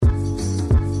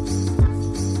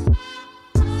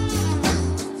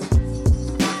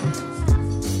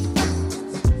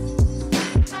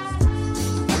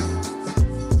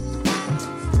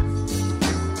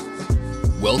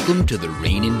Welcome to the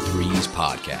Raynin Threes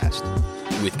podcast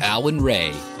with Alan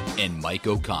Ray and Mike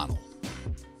O'Connell.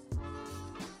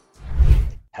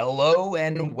 Hello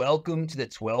and welcome to the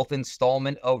 12th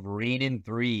installment of Raynin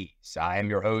Threes. I am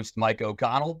your host, Mike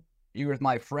O'Connell, here with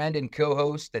my friend and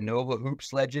co-host, the Nova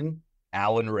Hoops legend,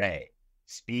 Alan Ray.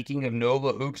 Speaking of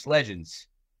Nova Hoops legends,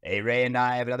 Ray and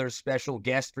I have another special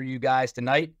guest for you guys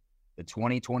tonight, the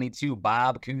 2022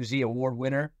 Bob Cousy Award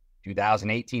winner,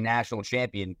 2018 national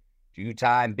champion,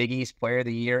 two-time Big East Player of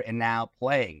the Year, and now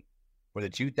playing for the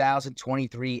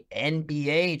 2023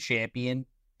 NBA champion,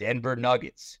 Denver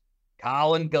Nuggets.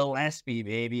 Collin Gillespie,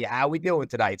 baby. How we doing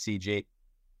tonight, CG?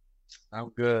 I'm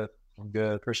good.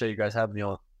 Appreciate you guys having me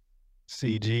on.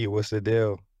 CG, what's the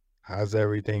deal? How's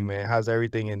everything, man? How's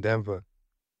everything in Denver?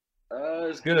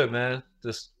 It's good, man.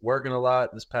 Just working a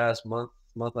lot this past month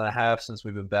and a half since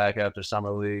we've been back after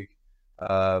summer league.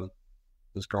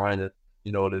 Just grinding.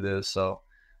 You know what it is, so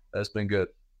that's been good.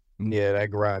 Yeah,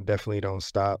 that grind definitely don't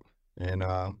stop. And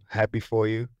happy for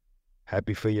you.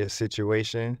 Happy for your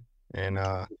situation. And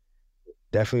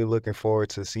definitely looking forward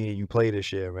to seeing you play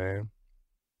this year, man.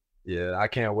 Yeah, I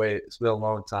can't wait. It's been a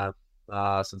long time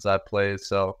since I played,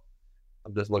 so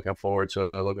I'm just looking forward to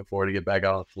it. I'm looking forward to get back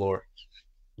out on the floor.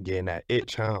 Getting that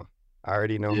itch, huh? I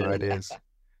already know how it is.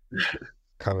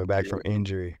 Coming back from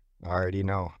injury. I already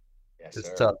know. Yes, it's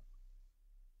sir. tough.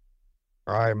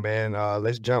 All right, man.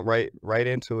 Let's jump right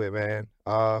into it, man.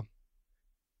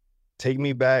 Take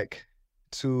me back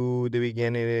to the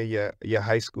beginning of your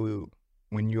high school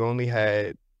when you only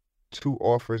had 2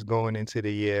 offers going into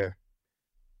the year,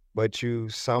 but you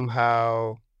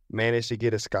somehow managed to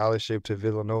get a scholarship to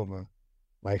Villanova.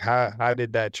 Like, how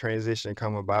did that transition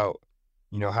come about?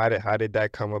 You know, how did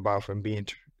that come about from being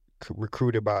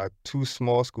recruited by 2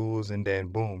 small schools and then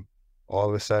boom, all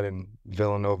of a sudden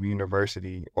Villanova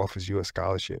University offers you a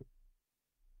scholarship?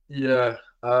 Yeah,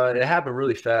 it happened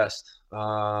really fast.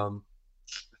 I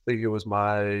think it was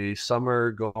my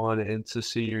summer going into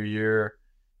senior year,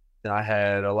 and I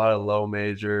had a lot of low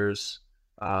majors.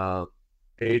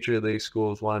 Patriot League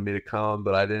schools wanted me to come,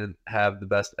 but I didn't have the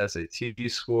best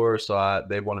SAT score, so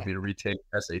they wanted me to retake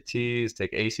SATs,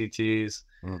 take ACTs.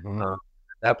 Mm-hmm. At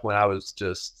that point, I was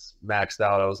just maxed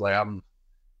out. I was like,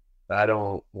 I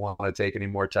don't want to take any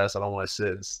more tests. I don't want to sit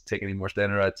and take any more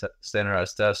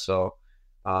standardized tests. So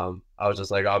I was just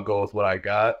like, I'll go with what I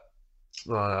got.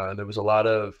 There was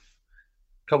a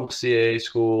couple CAA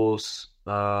schools.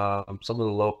 Some of the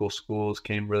local schools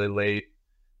came really late.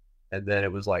 And then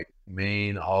it was like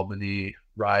Maine, Albany,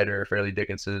 Ryder, Fairleigh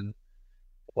Dickinson,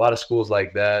 a lot of schools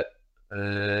like that.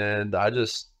 And I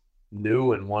just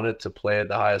knew and wanted to play at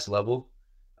the highest level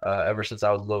ever since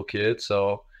I was a little kid.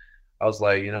 So I was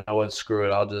like, you know what, screw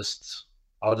it. I'll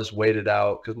just wait it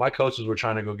out, because my coaches were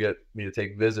trying to go get me to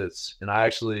take visits, and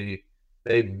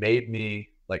they made me,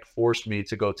 like, forced me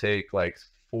to go take like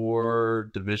 4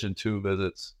 Division II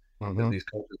visits. Mm-hmm. These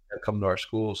coaches had come to our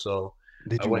school. So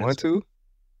did you want to?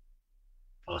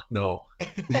 Fuck no.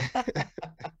 It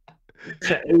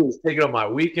was taking up my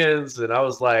weekends, and I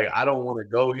was like, I don't want to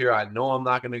go here. I know I'm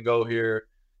not going to go here.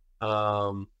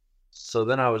 So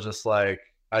then I was just like,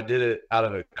 I did it out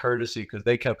of a courtesy because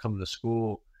they kept coming to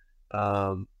school,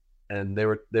 and they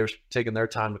were taking their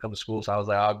time to come to school. So I was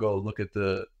like, I'll go look at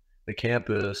the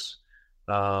campus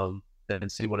and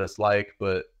see what it's like.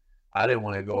 But I didn't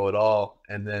want to go at all.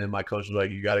 And then my coach was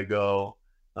like, you got to go.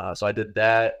 So I did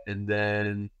that. And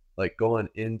then, like, going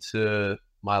into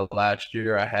my last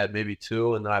year, I had maybe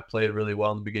 2, and then I played really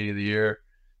well in the beginning of the year.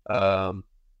 And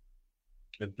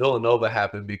Villanova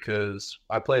happened because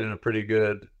I played in a pretty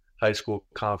good high school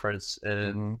conference,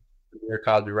 and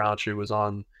Cosby Roundtree was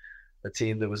on a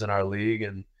team that was in our league,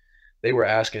 and they were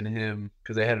asking him,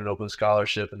 because they had an open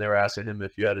scholarship, and they were asking him,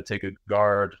 if you had to take a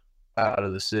guard out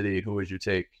of the city, who would you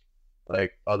take,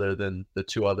 like, other than the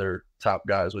 2 other top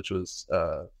guys, which was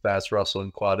Fast Russell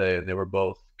and Quade, and they were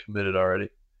both committed already.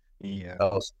 Yeah.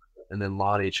 And then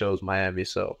Lonnie chose Miami,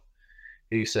 so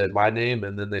he said my name,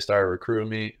 and then they started recruiting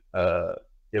me.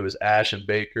 It was Ash and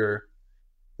Baker.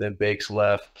 Then Bakes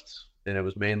left, and it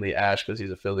was mainly Ash because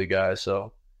he's a Philly guy.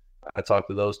 So I talked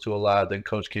to those 2 a lot. Then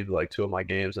Coach came to like 2 of my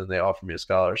games, and they offered me a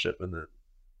scholarship. And then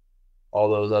all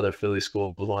those other Philly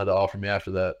schools wanted to offer me after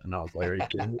that, and I was like, "Are you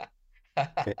kidding me?"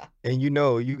 And you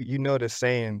know the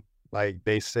saying, like,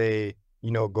 they say,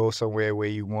 go somewhere where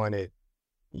you want it.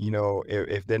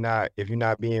 If you're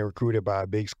not being recruited by a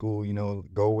big school,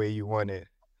 go where you want it.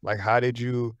 Like, how did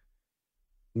you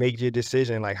make your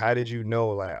decision? Like, how did you know,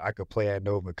 like, I could play at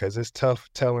Nova? Because it's tough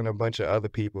telling a bunch of other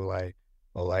people, like,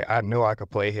 oh, like, I know I could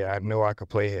play here. I know I could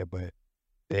play here, but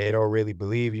they don't really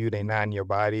believe you. They're not in your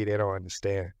body. They don't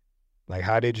understand. Like,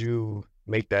 how did you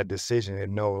make that decision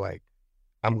and know, like,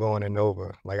 I'm going to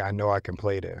Nova? Like, I know I can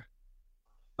play there.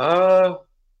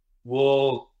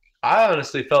 Well, I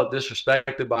honestly felt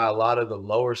disrespected by a lot of the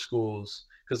lower schools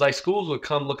because like schools would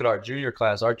come look at our junior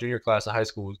class. Our junior class in high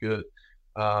school was good.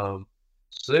 Um,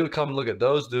 so they would come look at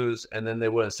those dudes and then they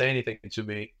wouldn't say anything to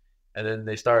me. And then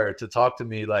they started to talk to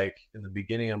me like in the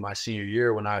beginning of my senior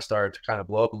year when I started to kind of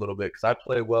blow up a little bit because I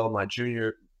played well in my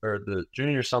the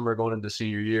junior summer going into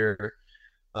senior year.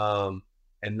 Um,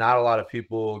 and not a lot of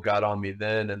people got on me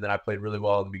then. And then I played really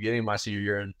well at the beginning of my senior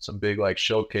year in some big like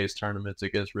showcase tournaments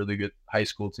against really good high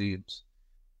school teams.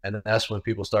 And then that's when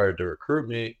people started to recruit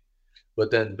me. But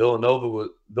then Villanova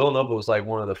was like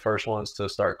one of the first ones to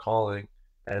start calling,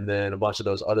 and then a bunch of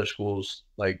those other schools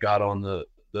like got on the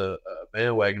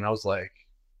bandwagon. I was like,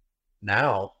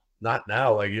 now, not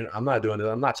now. Like I'm not doing it.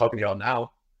 I'm not talking to y'all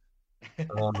now.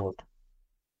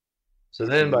 So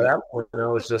then by that point, I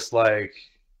was just like,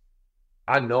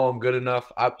 I know I'm good enough.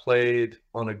 I played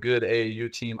on a good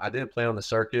AAU team. I didn't play on the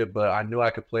circuit, but I knew I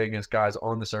could play against guys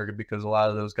on the circuit because a lot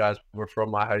of those guys were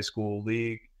from my high school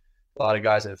league. A lot of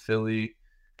guys in Philly,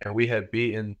 and we had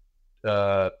beaten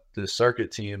the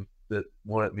circuit team that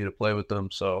wanted me to play with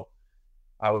them. So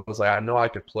I was like, I know I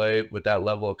could play with that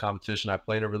level of competition. I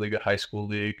played in a really good high school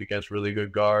league against really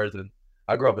good guards, and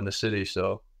I grew up in the city,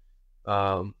 so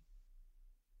I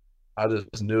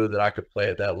just knew that I could play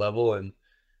at that level. And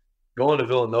going to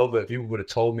Villanova, if you would have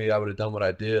told me I would have done what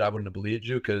I did, I wouldn't have believed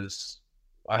you because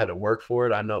I had to work for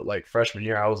it. I know, like freshman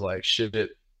year, I was like,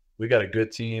 shit, we got a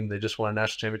good team. They just won a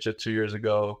national championship 2 years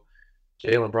ago.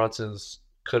 Jalen Brunson's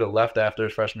could have left after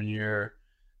his freshman year.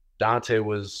 Dante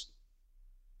was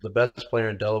the best player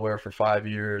in Delaware for 5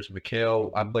 years.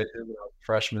 Mikhail, I played him when I was a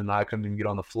freshman. I couldn't even get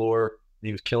on the floor.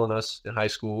 He was killing us in high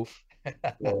school.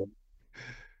 So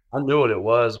I knew what it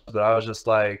was, but I was just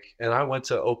like, and I went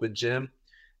to open gym,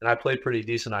 and I played pretty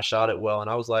decent. I shot it well,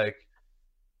 and I was like,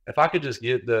 if I could just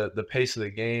get the pace of the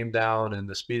game down and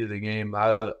the speed of the game,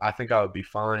 I think I would be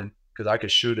fine because I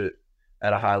could shoot it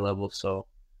at a high level. So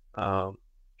kind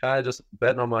of just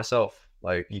betting on myself,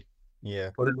 like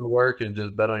put in the work and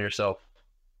just bet on yourself.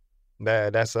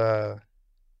 That's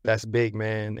big,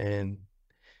 man, and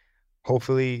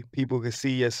hopefully people can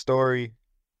see your story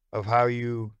of how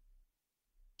you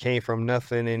came from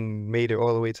nothing and made it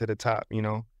all the way to the top. You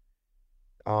know,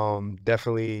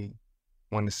 definitely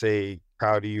want to say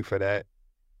proud of you for that.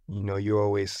 You know, you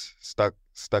always stuck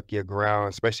your ground,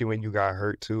 especially when you got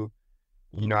hurt too.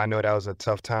 You know, I know that was a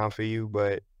tough time for you,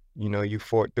 but you know, you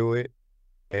fought through it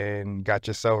and got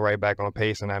yourself right back on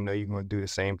pace, and I know you're going to do the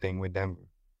same thing with Denver.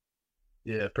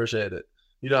 Yeah, appreciate it.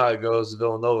 You know how it goes,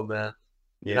 Villanova, man.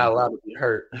 You're not allowed to be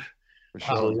hurt. For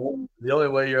sure. So the only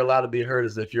way you're allowed to be hurt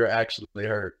is if you're actually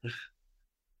hurt.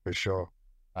 For sure.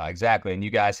 Exactly. And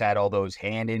you guys had all those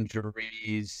hand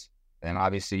injuries, and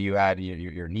obviously you had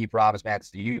your knee problems, Matt.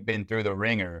 So you've been through the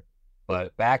ringer.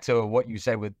 But back to what you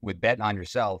said with betting on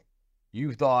yourself,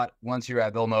 you thought once you're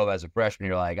at Villanova as a freshman,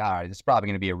 you're like, all right, this is probably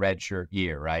going to be a redshirt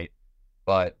year, right?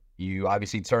 But you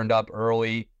obviously turned up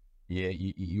early.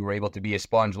 You were able to be a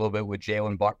sponge a little bit with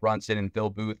Jalen Brunson and Phil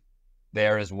Booth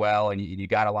there as well, and you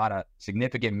got a lot of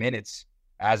significant minutes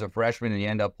as a freshman, and you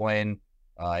end up playing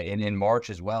in March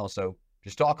as well. So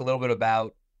just talk a little bit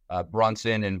about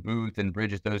Brunson and Booth and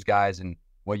Bridges, those guys, and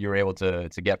what you were able to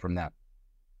get from them.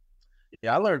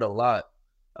 Yeah, I learned a lot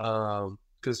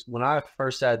because when I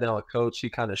first sat down with Coach, he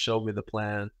kind of showed me the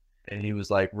plan, and he was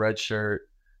like, red shirt,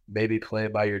 maybe play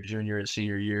by your junior and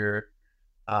senior year.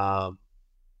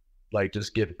 Like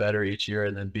just get better each year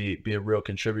and then be a real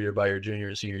contributor by your junior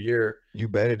and senior year. You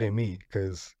better than me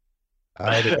because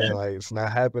I had been like, it's not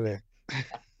happening.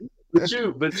 but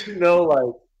you know,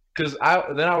 like, because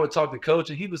I would talk to Coach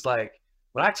and he was like,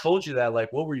 when I told you that,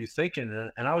 like, what were you thinking?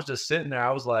 And I was just sitting there.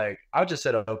 I was like, I just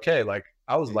said, okay. Like,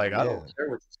 I was like, I don't care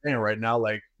what you're saying right now.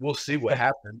 Like, we'll see what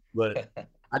happens. But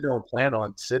I don't plan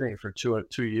on sitting for 2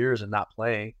 years and not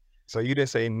playing. So you didn't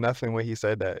say nothing when he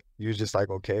said that? You was just like,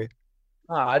 okay.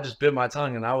 I just bit my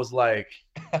tongue and I was like,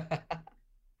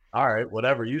 all right,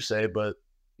 whatever you say, but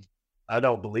I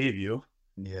don't believe you.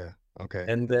 Yeah. Okay.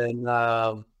 And then,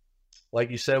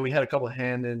 like you said, we had a couple of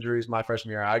hand injuries my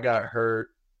freshman year. I got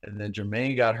hurt, and then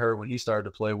Jermaine got hurt when he started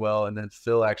to play well, and then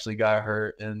Phil actually got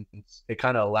hurt, and it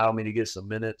kind of allowed me to get some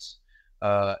minutes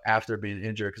after being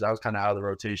injured because I was kind of out of the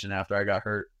rotation after I got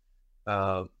hurt.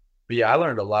 But yeah, I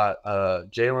learned a lot.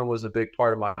 Jalen was a big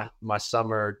part of my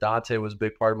summer. Dante was a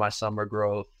big part of my summer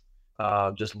growth.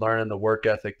 Just learning the work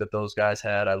ethic that those guys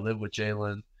had. I lived with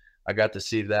Jalen. I got to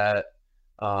see that.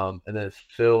 And then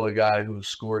Phil, a guy who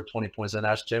scored 20 points in the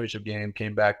national championship game,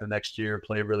 came back the next year,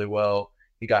 played really well.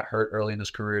 He got hurt early in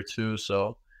his career too.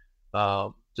 So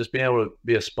Just being able to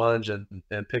be a sponge and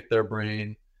pick their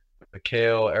brain.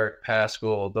 Mikhail, Eric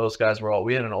Pascal, those guys were all.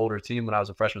 We had an older team when I was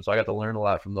a freshman, so I got to learn a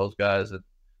lot from those guys,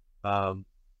 and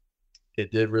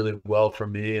it did really well for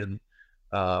me. And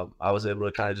I was able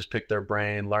to kind of just pick their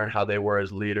brain, learn how they were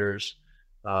as leaders,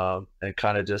 and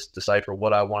kind of just decipher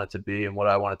what I wanted to be and what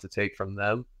I wanted to take from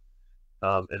them,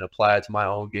 and apply it to my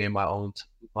own game, my own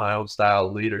style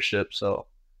of leadership. So,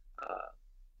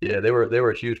 yeah, they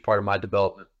were a huge part of my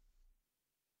development.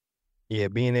 Yeah,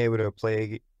 being able to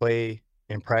play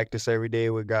and practice every day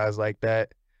with guys like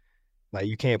that, like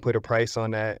you can't put a price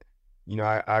on that. You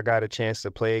know, I got a chance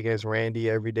to play against Randy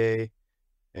every day,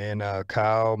 and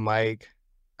Kyle, Mike,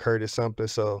 Curtis Sumter.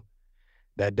 So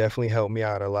that definitely helped me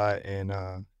out a lot. And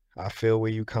I feel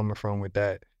where you coming from with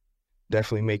that.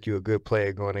 Definitely make you a good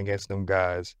player going against them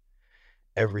guys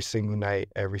every single night,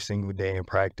 every single day in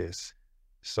practice.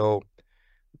 So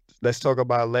let's talk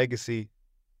about legacy.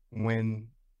 When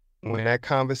that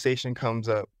conversation comes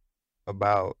up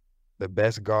about the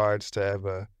best guards to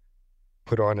ever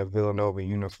put on a Villanova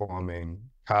uniform and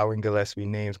Collin Gillespie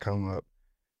names come up,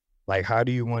 like how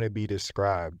do you want to be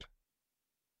described?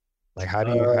 Like how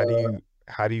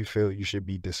do you feel you should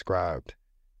be described?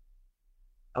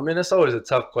 I mean, it's always a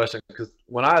tough question because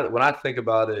when I think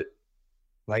about it,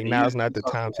 like now's not the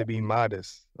time to be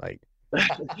modest. Like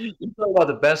you talk about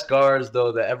the best guards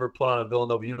though that ever put on a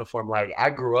Villanova uniform. Like I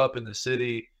grew up in the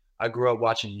city. I grew up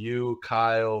watching you,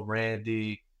 Kyle,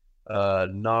 Randy,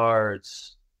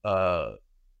 Nards,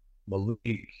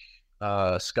 Malik,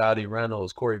 Scotty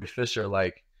Reynolds, Corey Fisher.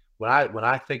 Like when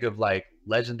I think of like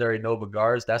legendary Nova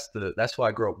guards, that's who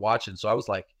I grew up watching. So I was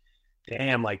like,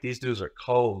 damn, like these dudes are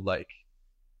cold. Like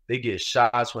they get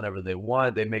shots whenever they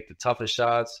want. They make the toughest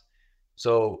shots.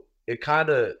 So it kind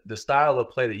of, the style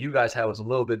of play that you guys had was a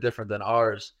little bit different than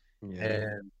ours. Yeah.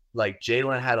 And like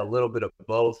Jalen had a little bit of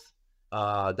both.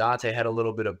 Dante had a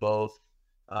little bit of both.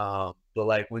 But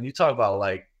like when you talk about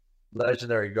like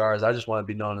legendary guards, I just want to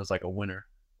be known as like a winner,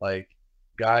 like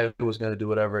guy who was going to do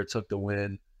whatever it took to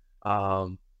win.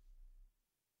 And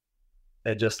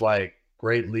just like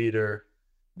great leader,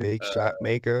 big shot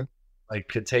maker, like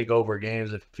could take over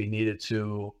games if he needed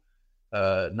to,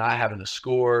 not having to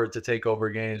score to take over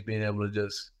games, being able to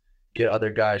just get other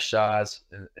guys shots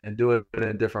and do it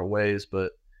in different ways.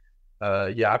 But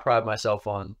yeah, I pride myself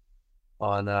on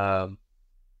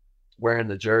wearing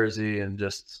the jersey and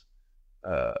just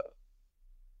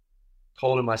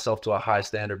holding myself to a high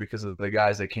standard because of the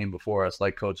guys that came before us.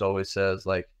 Like Coach always says,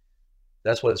 like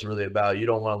that's what it's really about. You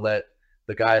don't want to let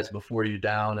the guys before you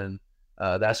down, and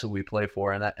that's who we play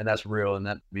for, and that's real, and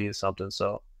that means something.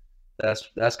 So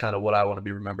that's kind of what I want to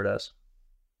be remembered as.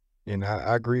 And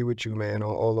I agree with you, man,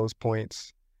 on all those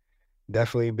points.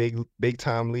 Definitely big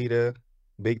time leader,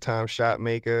 big time shot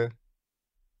maker.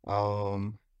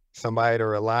 Somebody to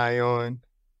rely on.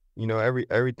 You know,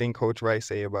 everything Coach Wright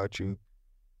say about you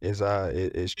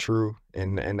is true,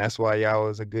 and that's why y'all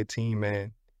was a good team,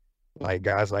 man. Like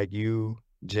guys like you,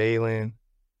 Jalen,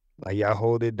 like y'all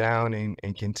hold it down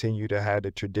and continue to have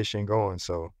the tradition going.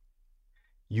 So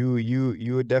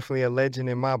you were definitely a legend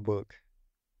in my book.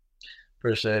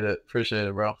 Appreciate it,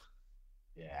 bro.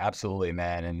 Yeah, absolutely,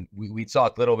 man. And we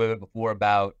talked a little bit before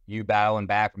about you battling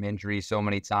back from injuries so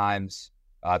many times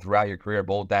throughout your career,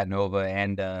 both at Nova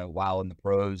and while in the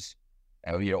pros.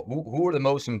 You know, who were the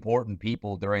most important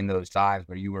people during those times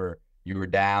where you were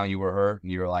down, you were hurt,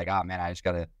 and you were like, oh man, I just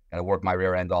gotta work my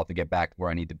rear end off to get back to where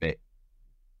I need to be?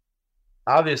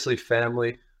 Obviously,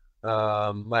 family,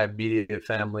 my immediate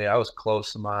family. I was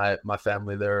close to my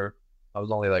family there. I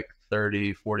was only like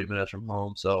 30, 40 minutes from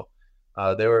home. So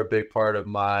they were a big part of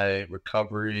my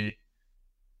recovery.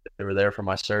 They were there for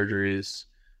my surgeries.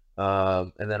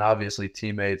 And then obviously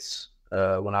teammates,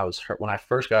 when I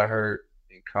first got hurt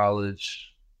in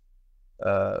college,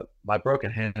 my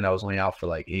broken hand, I was only out for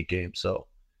like 8 games. So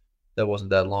that wasn't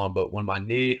that long. But when my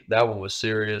knee, that one was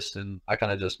serious. And I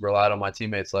kind of just relied on my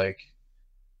teammates. Like,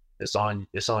 it's on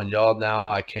y'all now.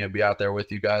 I can't be out there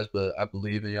with you guys, but I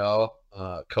believe in y'all.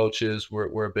 Coaches,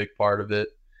 we're a big part of it.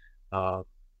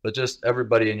 But just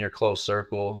everybody in your close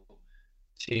circle,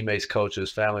 teammates,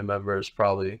 coaches, family members,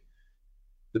 probably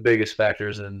the biggest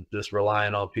factors in just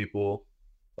relying on people.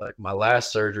 Like my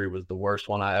last surgery was the worst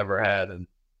one I ever had. And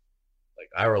like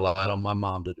I relied on my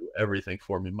mom to do everything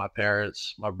for me. My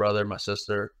parents, my brother, my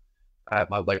sister.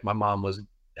 My mom was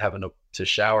having to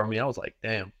shower me. I was like,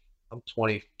 damn, I'm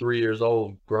 23 years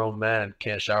old, grown man,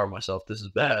 can't shower myself. This is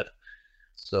bad.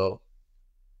 So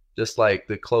just like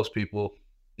the close people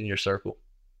in your circle.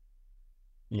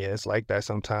 Yeah, it's like that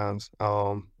sometimes.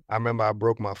 I remember I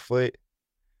broke my foot.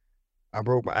 I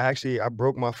broke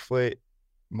my foot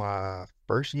my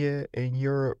first year in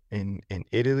Europe in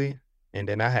Italy, and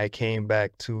then I had came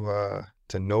back to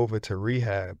Nova to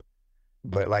rehab.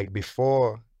 But like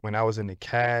before, when I was in the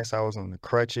cast, I was on the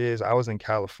crutches. I was in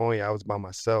California. I was by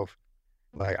myself.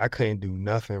 Like I couldn't do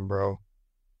nothing, bro.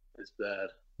 It's bad.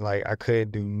 Like I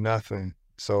couldn't do nothing.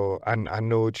 So I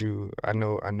know what I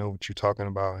know what you're talking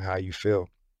about and how you feel.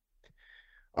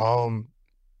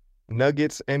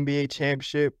 Nuggets NBA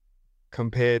championship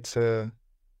compared to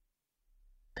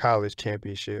college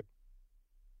championship.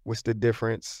 What's the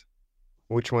difference?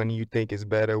 Which one you think is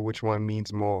better? Which one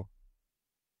means more?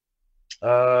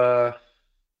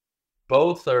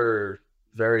 Both are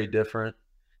very different.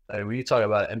 Like when you talk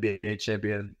about NBA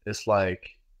champion, it's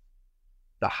like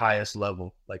the highest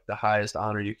level, like the highest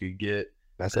honor you could get.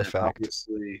 That's and a fact.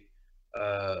 Obviously,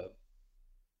 I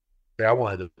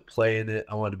wanted to play in it.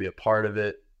 I wanted to be a part of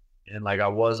it, and like I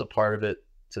was a part of it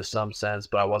to some sense,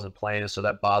 but I wasn't playing it, so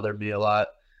that bothered me a lot.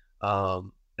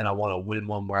 And I want to win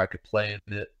one where I could play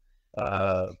in it.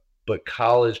 But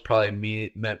college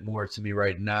probably meant more to me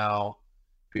right now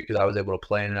because I was able to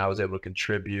play in it. I was able to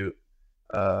contribute,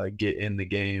 get in the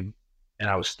game, and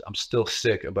I'm still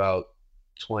sick about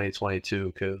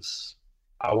 2022 because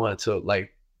I wanted to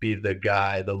like be the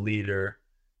guy, the leader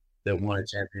that won a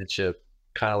championship,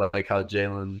 kind of like how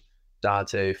Jalen,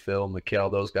 Dante, Phil,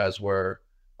 Mikal, those guys were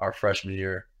our freshman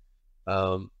year.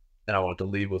 And I wanted to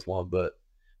leave with one, but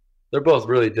they're both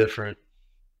really different.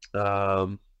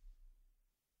 Both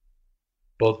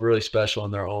really special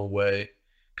in their own way.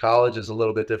 College is a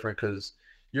little bit different because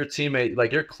your teammate,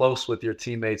 like you're close with your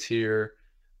teammates here.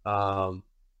 And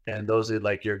those are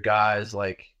like your guys,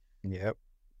 like Yep.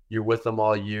 you're with them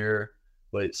all year.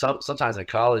 But sometimes in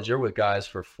college, you're with guys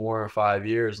for 4 or 5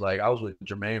 years. Like I was with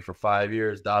Jermaine for 5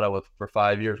 years, Dada for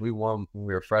 5 years. We won when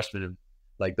we were freshmen. And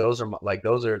like those are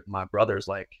my brothers.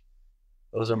 Like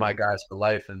those are my guys for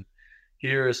life. And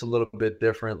here it's a little bit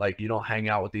different. Like you don't hang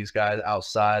out with these guys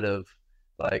outside of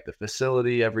like the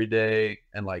facility every day,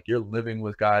 and like you're living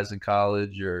with guys in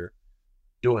college. You're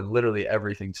doing literally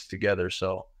everything together.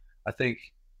 So I think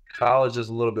college is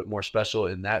a little bit more special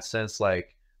in that sense.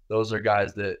 Like those are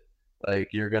guys that like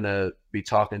you're gonna be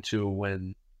talking to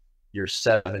when you're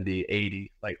 70,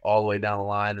 80, like all the way down the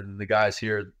line. And the guys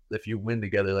here, if you win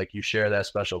together, like you share that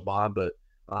special bond. But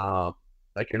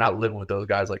like you're not living with those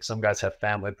guys. Like some guys have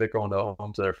family, like they're going to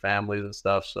home to their families and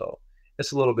stuff. So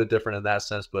it's a little bit different in that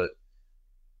sense. But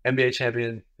NBA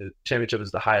championship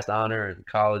is the highest honor, and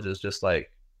college is just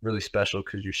like really special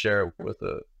because you share it with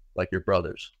like your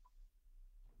brothers.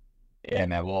 Yeah,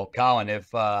 man. Well, Collin, if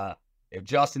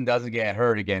Justin doesn't get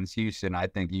hurt against Houston, I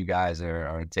think you guys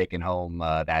are taking home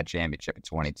that championship in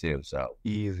 22. So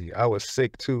Easy. I was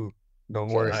sick too. Don't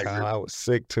worry, Kyle. I was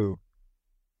sick too.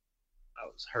 I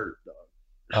was hurt,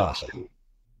 dog.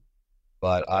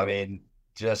 But I mean,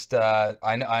 just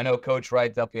I know Coach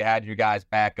Wright definitely had you guys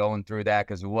back going through that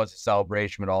because it was a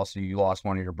celebration, but also you lost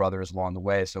one of your brothers along the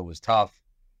way, so it was tough.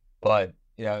 But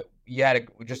you know, you had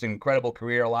just an incredible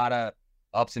career, a lot of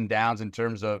ups and downs in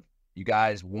terms of you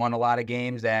guys won a lot of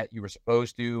games that you were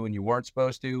supposed to and you weren't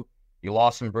supposed to. You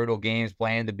lost some brutal games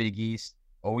playing the Big East,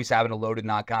 always having a loaded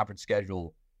non-conference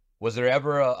schedule. Was there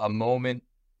ever a moment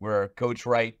where Coach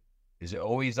Wright is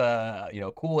always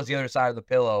cool as the other side of the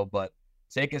pillow, but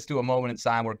take us to a moment in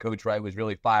time where Coach Wright was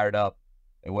really fired up,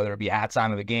 and whether it be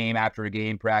halftime of a game, after a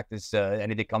game, practice,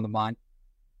 anything come to mind?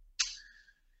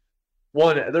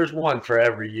 There's one for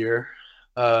every year.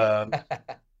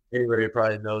 Everybody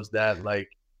probably knows that. Like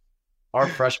our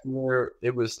freshman year,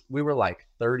 we were like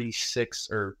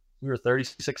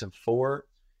 36-4,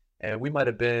 and we might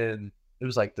have been. It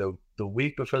was like the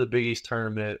week before the Big East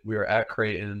tournament. We were at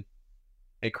Creighton,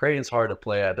 and Creighton's hard to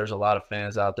play at. There's a lot of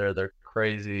fans out there. They're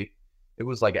crazy. It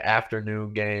was like an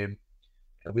afternoon game,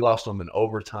 and we lost them in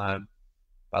overtime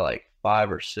by like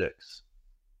 5 or 6.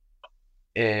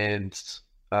 And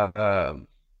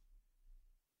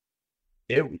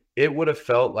it would have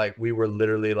felt like we were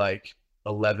literally like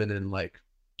 11 and like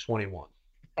 21.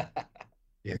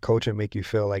 Yeah, coaching make you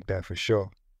feel like that for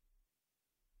sure.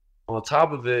 On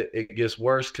top of it, it gets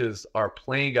worse because our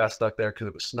plane got stuck there because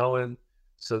it was snowing.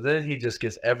 So then he just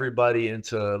gets everybody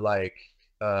into like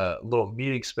a little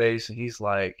meeting space, and he's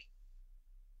like,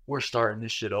 "We're starting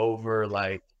this shit over.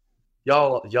 Like,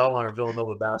 y'all aren't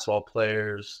Villanova basketball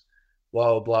players,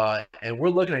 blah blah blah." And we're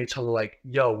looking at each other like,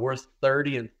 "Yo, we're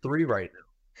 30-3 right now.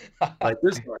 Like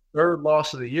this is our third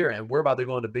loss of the year, and we're about to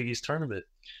go into Big East tournament."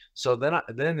 So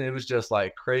then it was just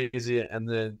like crazy, and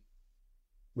then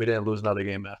we didn't lose another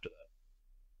game after that.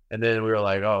 And then we were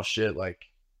like, "Oh shit!" Like,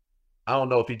 I don't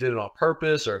know if he did it on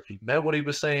purpose or if he meant what he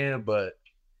was saying, but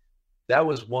that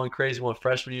was one crazy one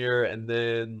freshman year, and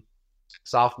then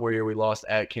sophomore year we lost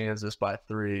at Kansas by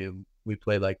 3, and we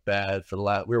played like bad for the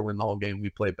last. We were winning the whole game. We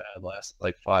played bad last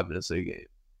like 5 minutes of the game,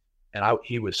 and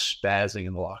he was spazzing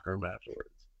in the locker room afterwards.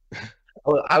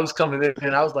 I was coming in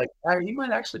and I was like, he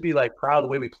might actually be like proud of the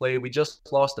way we played. We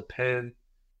just lost to Penn.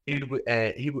 He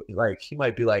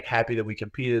might be like happy that we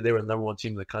competed. They were the number 1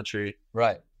 team in the country.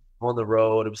 Right. On the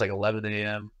road. It was like 11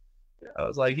 a.m. I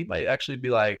was like, he might actually be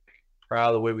like proud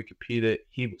of the way we competed.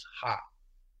 He was hot.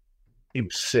 He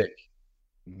was sick.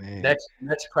 Man.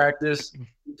 Next practice,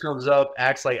 he comes up,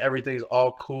 acts like everything's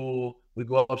all cool. We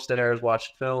go upstairs,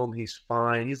 watch film. He's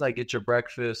fine. He's like, get your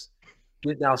breakfast.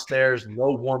 Get downstairs,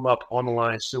 no warm-up, on the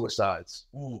line, suicides.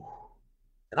 Ooh.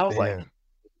 And I was like,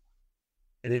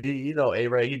 and if you know,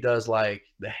 A-Ray, he does like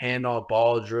the hand-on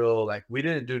ball drill. Like, we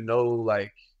didn't do no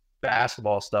like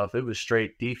basketball stuff. It was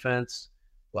straight defense,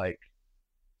 like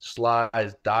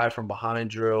slides, dive from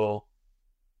behind drill,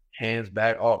 hands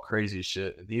back, all crazy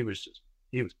shit. And he was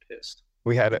pissed.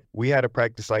 We had a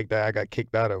practice like that. I got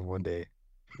kicked out of one day.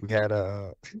 We had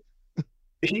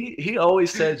He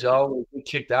always said y'all would get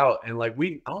kicked out, and like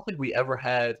I don't think we ever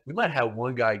had. We might have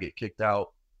one guy get kicked out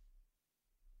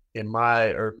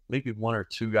or maybe 1 or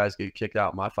 2 guys get kicked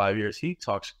out in my 5 years. He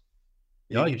talks.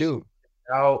 Yeah, you do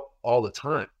out all the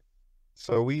time.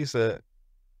 So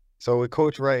with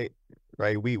Coach Wright,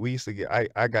 right? We used to get.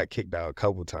 I got kicked out a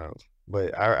couple times,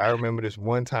 but I remember this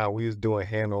one time we was doing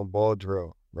hand on ball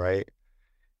drill, right?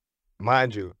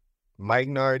 Mind you, Mike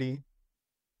Nardi,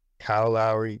 Kyle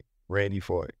Lowry, Randy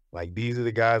Ford. Like, these are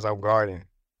the guys I'm guarding,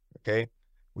 okay?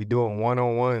 We doing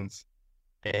one-on-ones,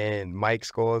 and Mike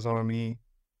scores on me,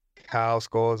 Kyle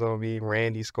scores on me,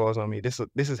 Randy scores on me. This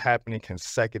is happening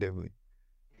consecutively.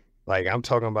 Like, I'm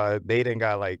talking about, they done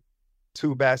got like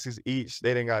 2 baskets each.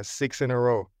 They done got 6 in a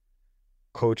row.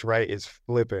 Coach Wright is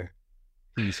flipping.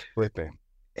 He's flipping.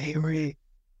 Hey, Ray,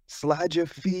 slide your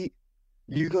feet.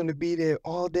 You're going to be there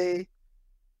all day.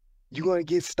 You're going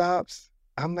to get stops.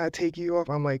 I'm not taking you off.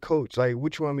 I'm like, Coach, like,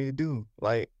 what you want me to do?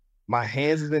 Like, my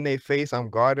hands is in their face. I'm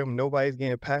guarding them. Nobody's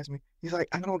getting past me. He's like,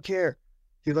 I don't care.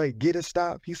 He's like, get a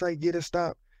stop. He's like, get a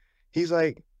stop. He's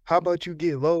like, how about you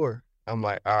get lower? I'm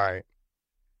like, all right.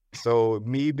 So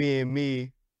me being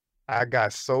me, I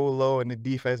got so low in the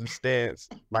defensive stance,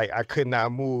 like I could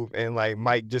not move. And like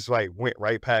Mike just like went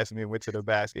right past me and went to the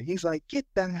basket. He's like, get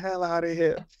the hell out of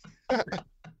here.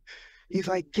 He's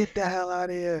like, get the hell out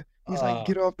of here. He's like,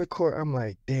 get off the court. I'm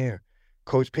like, damn.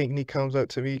 Coach Pinckney comes up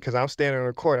to me because I'm standing on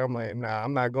the court. I'm like, nah,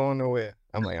 I'm not going nowhere.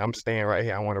 I'm like, I'm staying right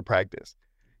here. I want to practice.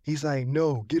 He's like,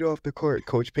 no, get off the court.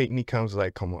 Coach Pinckney comes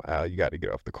like, come on, Al, you got to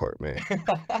get off the court, man.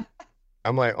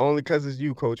 I'm like, only because it's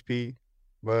you, Coach P.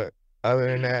 But other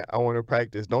than that, I want to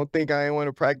practice. Don't think I ain't want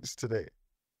to practice today.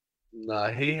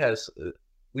 Nah,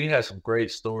 we had some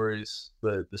great stories,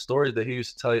 but the stories that he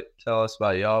used to tell us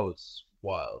about y'all was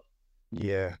wild.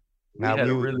 Yeah. We had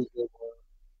a really good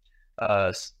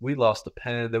one. We lost to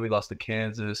Penn, then we lost to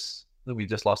Kansas, then we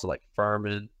just lost to like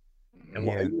Furman.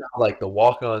 And like the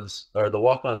walk-ons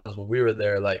when we were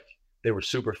there, like they were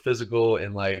super physical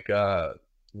and like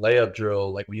layup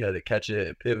drill, like we had to catch it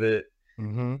and pivot.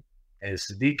 Mm-hmm. And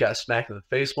Sadiq got smacked in the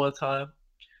face one time,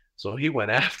 so he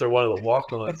went after one of the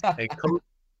walk-ons.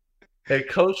 And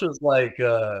coach was like,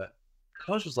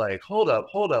 hold up.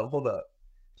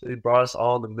 So he brought us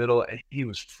all in the middle, and he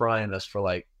was frying us for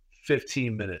like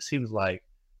 15 minutes. He was like,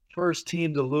 first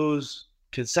team to lose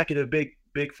consecutive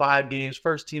Big 5 games,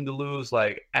 first team to lose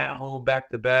like at home back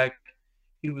to back.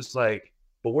 He was like,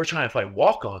 but we're trying to fight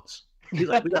walk-ons. He's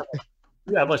like, we got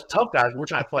a bunch of tough guys, but we're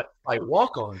trying to fight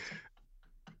walk-ons.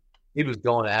 He was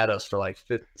going at us for like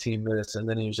 15 minutes, and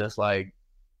then he was just like,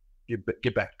 get back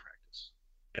to practice.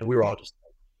 And we were all just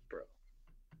like, bro,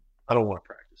 I don't want to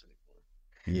practice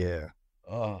anymore. Yeah.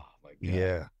 Oh my God.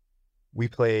 Yeah. We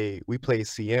played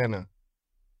Siena.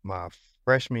 My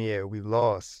freshman year, we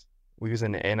lost. We was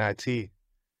in the NIT.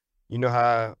 You know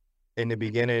how in the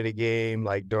beginning of the game,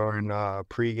 like during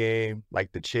pregame,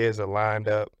 like the chairs are lined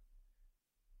up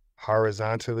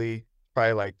horizontally,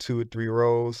 probably like 2 or 3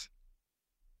 rows.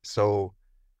 So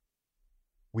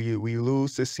we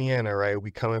lose to Siena, right?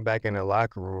 We coming back in the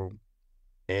locker room,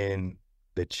 and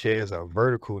the chairs are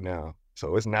vertical now.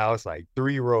 So it's like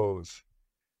 3 rows.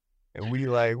 And we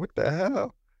like, what the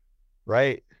hell?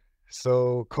 Right?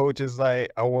 So coach is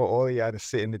like, I want all of y'all to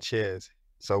sit in the chairs.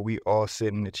 So we all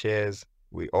sit in the chairs.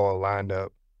 We all lined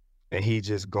up. And he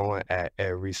just going at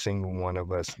every single one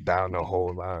of us down the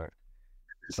whole line.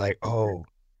 It's like, oh,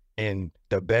 and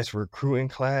the best recruiting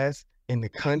class in the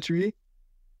country,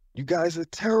 you guys are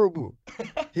terrible.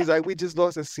 He's like, we just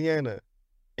lost to Siena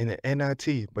in the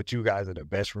NIT, but you guys are the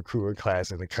best recruiting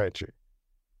class in the country.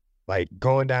 like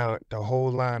going down the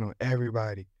whole line on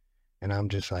everybody. And I'm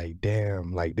just like,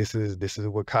 damn, like this is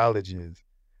what college is.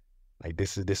 Like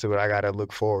this is what I gotta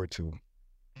look forward to.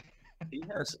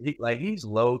 He's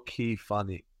low key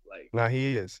funny. Like, Now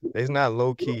he is. It's not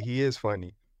low key. He is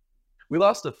funny. we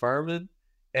lost to Furman,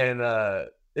 and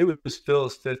it was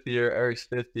Phil's 5th year, Eric's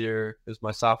 5th year. It was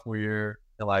my sophomore year,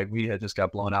 and like we had just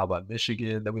got blown out by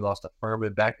Michigan. Then we lost to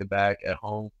Furman back to back at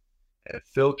home, and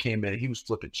Phil came in. He was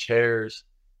flipping chairs,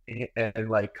 and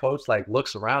like coach like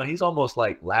looks around. He's almost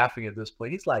like laughing at this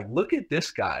point. He's like, "Look at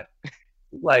this guy!"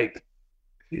 Like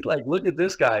he's like, "Look at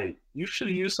this guy. You should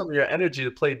have used some of your energy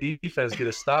to play defense, get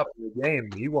a stop in the game.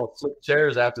 He won't flip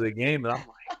chairs after the game." And I'm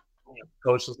like,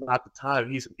 "Coach, it's not the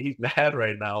time. He's mad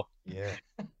right now." Yeah.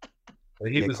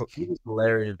 But he was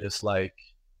hilarious. Like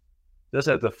just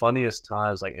at the funniest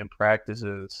times, like in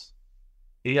practices.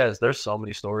 There's so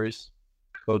many stories.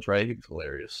 Coach Wright, he was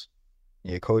hilarious.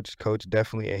 Yeah, coach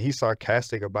definitely, and he's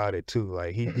sarcastic about it too.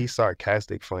 Like he's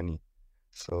sarcastic funny.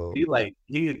 So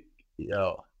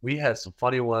we had some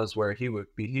funny ones where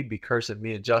he'd be cursing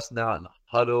me and Justin out in the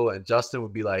huddle, and Justin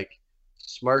would be like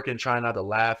smirking, trying not to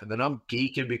laugh, and then I'm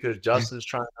geeking because Justin's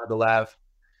trying not to laugh,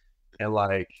 and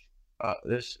like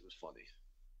this was funny.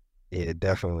 yeah,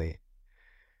 definitely.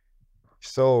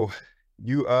 So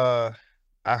you I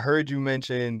heard you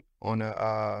mention on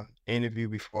a interview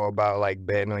before about like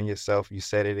betting on yourself. You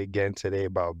said it again today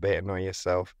about betting on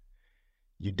yourself.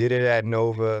 You did it at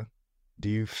Nova. Do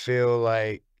you feel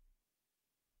like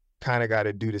kind of got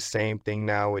to do the same thing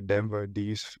now with Denver? Do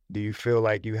you feel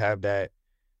like you have that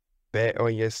bet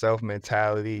on yourself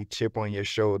mentality, chip on your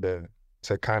shoulder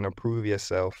to kind of prove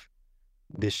yourself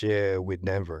this year with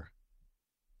Denver?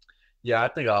 Yeah, I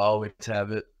think I always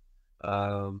have it.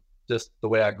 Just the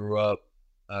way I grew up,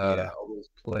 I always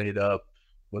played up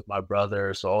with my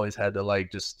brother, so I always had to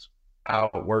like just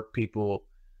outwork people.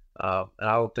 And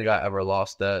I don't think I ever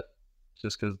lost that,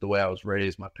 just because the way I was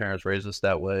raised. My parents raised us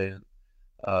that way, and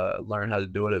learned how to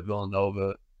do it at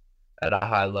Villanova at a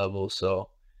high level. So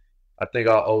I think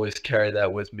I'll always carry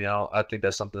that with me. I think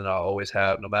that's something I'll always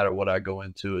have, no matter what I go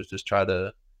into, is just try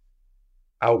to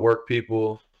outwork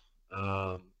people,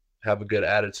 have a good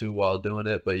attitude while doing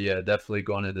it. But yeah, definitely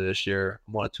going into this year,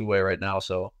 I'm on a two-way right now.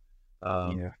 So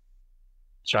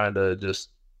trying to just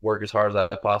work as hard as I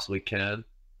possibly can.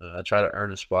 Try to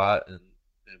earn a spot and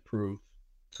prove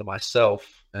to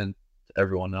myself and to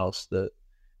everyone else that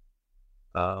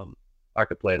I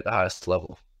could play at the highest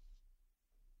level.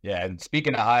 Yeah, and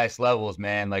speaking of highest levels,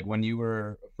 man, like when you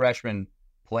were a freshman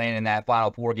playing in that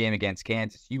Final Four game against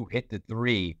Kansas, you hit the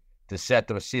three to set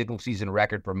the single season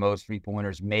record for most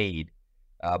three-pointers made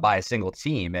by a single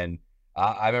team. And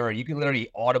I remember you can literally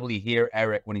audibly hear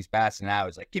Eric when he's passing out.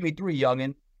 It's like, "Give me three,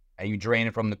 youngin'," and you drain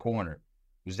it from the corner.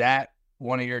 Was that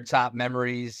one of your top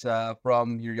memories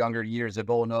from your younger years at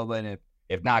Villanova? And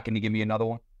if not, can you give me another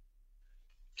one?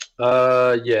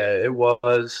 Yeah, it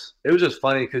was just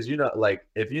funny because like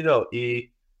if you know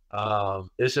E,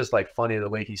 it's just like funny the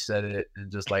way he said it,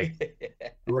 and just like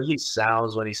the way he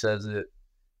sounds when he says it.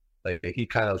 Like he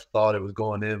kind of thought it was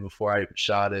going in before I even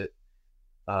shot it.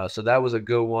 So that was a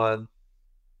good one.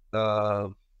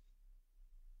 Trying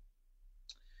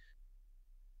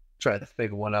to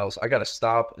think of one else. I got a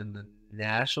stop in the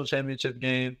national championship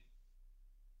game.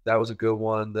 That was a good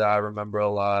one that I remember a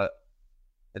lot.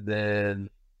 And then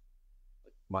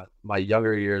my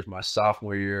younger years, my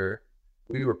sophomore year,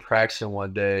 we were practicing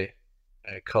one day,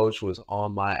 and coach was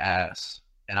on my ass,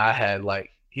 and I had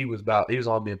like he was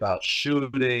on me about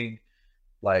shooting,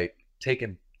 like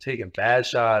taking bad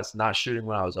shots, not shooting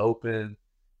when I was open,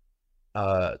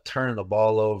 turning the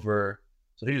ball over.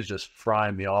 So he was just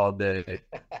frying me all day.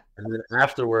 And then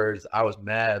afterwards, I was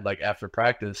mad, like after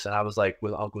practice, and I was like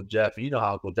with Uncle Jeff. And you know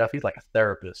how Uncle Jeff, he's like a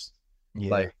therapist.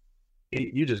 Yeah. Like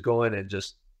you just go in and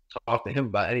just talk to him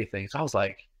about anything. So I was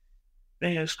like,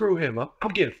 "Man, screw him.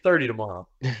 I'm getting 30 tomorrow."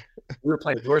 We were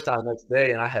playing Georgetown the next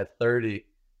day, and I had 30.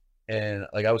 And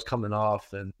like I was coming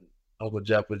off, and Uncle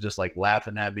Jeff was just like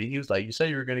laughing at me. He was like, "You said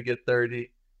you were gonna get 30."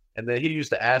 And then he used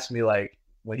to ask me, like,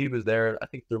 when he was there, I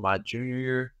think through my junior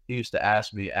year, he used to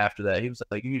ask me after that. He was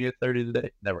like, "You get 30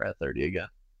 today?" Never had 30 again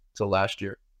until last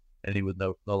year, and he was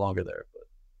no longer there. But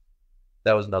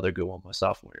that was another good one my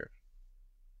sophomore year.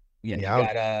 Yeah,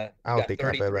 I don't think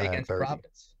I've ever had 30.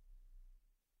 Providence.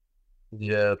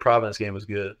 Yeah, the Providence game was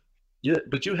good. Yeah,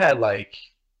 but you had like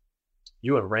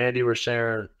you and Randy were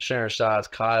sharing shots.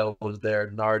 Kyle was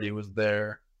there. Nardi was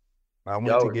there. I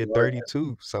want to get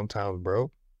 32 sometimes,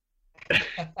 bro.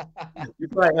 You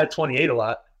probably had 28 a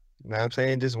lot. You know what I'm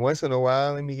saying? Just once in a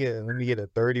while, let me get a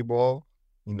 30 ball.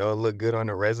 You know, look good on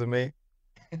the resume.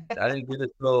 I didn't get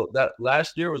it till that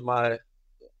last year was my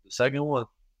second one.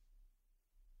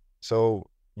 So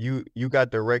you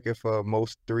got the record for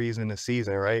most threes in the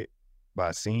season, right?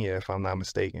 By senior, if I'm not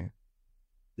mistaken.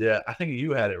 Yeah, I think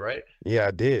you had it, right? Yeah,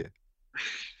 I did.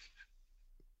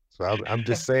 So I'm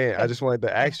just saying. I just wanted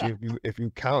to ask you if you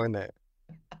counting that.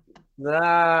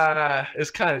 Nah, it's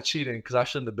kind of cheating because I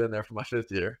shouldn't have been there for my 5th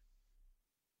year.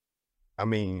 I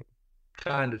mean,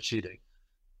 Kind of cheating.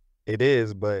 it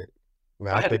is, but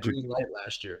I had a green light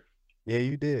last year. Yeah,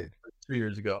 you did. 2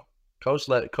 years ago.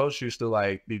 Coach used to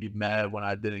like be mad when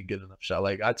I didn't get enough shot.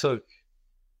 Like I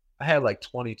had like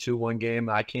 22 one game.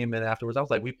 And I came in afterwards. I was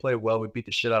like, we played well. We beat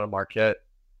the shit out of Marquette.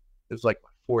 It was like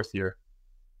my 4th year.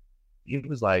 He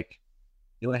was like,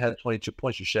 you only had 22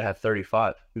 points. You should have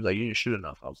 35. He was like, you didn't shoot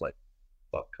enough. I was like,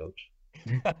 fuck, coach.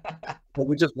 But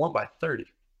we just won by 30.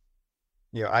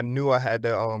 Yeah, I knew I had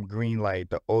the green light,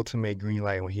 the ultimate green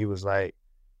light when he's like,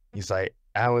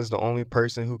 Allen's the only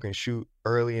person who can shoot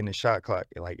early in the shot clock.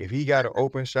 Like if he got an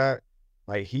open shot,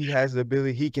 like he has the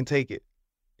ability, he can take it.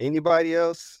 Anybody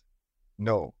else?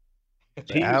 No.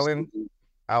 Allen,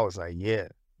 I was like, yeah,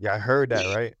 I heard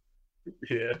that, right?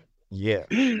 Yeah.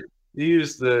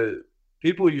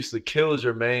 People used to kill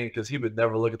Jermaine because he would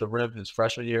never look at the rim his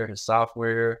freshman year, his sophomore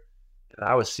year. And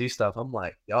I would see stuff. I'm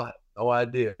like, y'all have no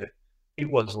idea. He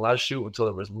wasn't allowed to shoot until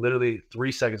there was literally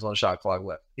 3 seconds on the shot clock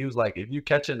left. He was like, if you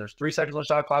catch it and there's 3 seconds on the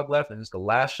shot clock left and it's the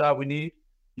last shot we need,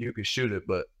 you can shoot it.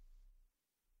 But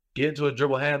get into a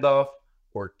dribble handoff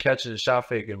or catch it and shot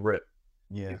fake and rip.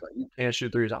 Yeah. He's like, you can't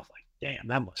shoot threes. I was like, damn,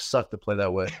 that must suck to play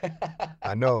that way.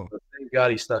 I know. But thank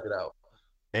God he stuck it out.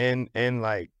 And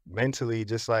like mentally,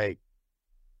 just like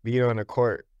being on the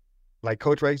court. Like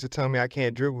Coach Wright used to tell me I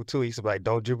can't dribble too. He used to be like,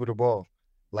 don't dribble the ball.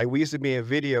 Like we used to be in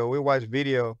video. We watch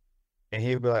video and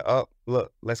he'd be like, oh,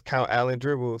 look, let's count Allen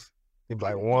dribbles. He'd be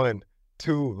like 1,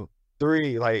 2,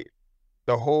 3. Like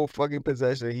the whole fucking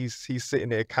possession, he's sitting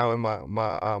there counting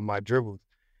my dribbles.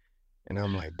 And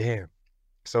I'm like, damn.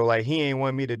 So like he ain't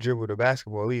want me to dribble the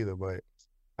basketball either. But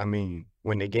I mean,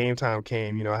 when the game time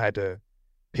came, I had to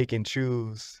pick and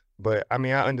choose. But I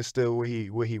mean, I understood what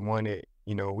he wanted.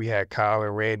 We had Kyle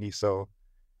and Randy, so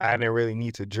I didn't really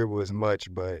need to dribble as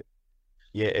much. But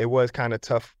yeah, it was kind of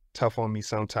tough on me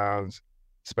sometimes,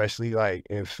 especially like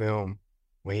in film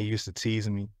when he used to tease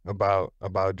me about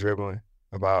dribbling,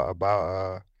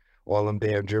 about all them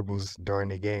damn dribbles during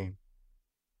the game.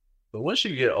 But once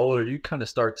you get older, you kind of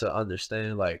start to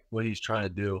understand like what he's trying to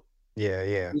do. Yeah.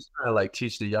 He's trying to like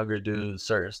teach the younger dudes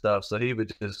certain stuff. So he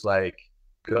would just like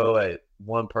go at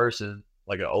one person,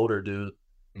 like an older dude,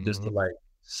 just to like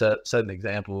set an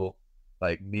example.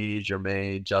 Like me,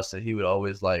 Jermaine, Justin, he would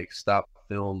always like stop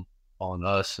film on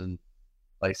us and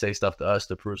like say stuff to us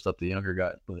to prove stuff to the younger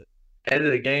guys. But end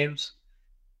of the games,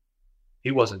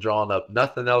 he wasn't drawing up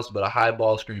nothing else but a high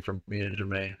ball screen from me and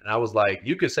Jermaine. And I was like,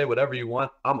 you can say whatever you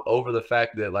want. I'm over the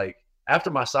fact that like after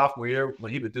my sophomore year,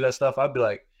 when he would do that stuff, I'd be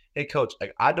like, hey coach,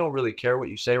 like I don't really care what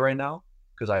you say right now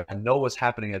because I know what's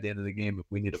happening at the end of the game if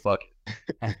we need to fuck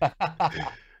it.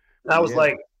 And I was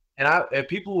like, and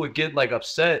people would get like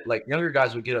upset, like younger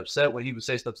guys would get upset when he would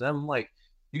say stuff to them. I'm like,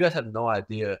 you guys have no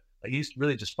idea. Like he's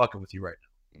really just fucking with you right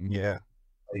now. Yeah.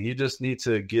 Like, you just need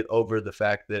to get over the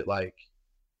fact that like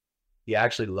he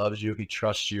actually loves you, he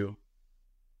trusts you,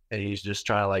 and he's just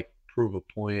trying to like prove a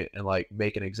point and like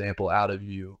make an example out of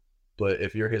you. But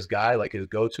if you're his guy, like his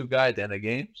go-to guy at the end of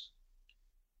games,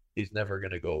 he's never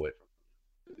gonna go away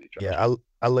from you. Yeah,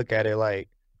 I look at it like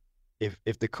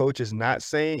if the coach is not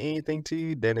saying anything to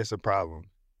you, then it's a problem.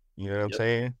 You know what I'm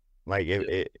saying? Like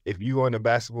if you on the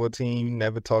basketball team, you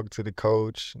never talk to the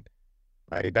coach,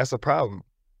 like that's a problem.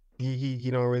 He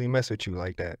don't really mess with you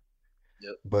like that.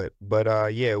 Yep.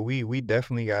 But yeah, we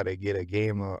definitely gotta get a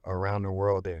game around the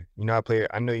world there.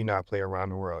 I know you know I play around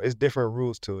the world. It's different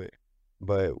rules to it,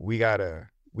 but we gotta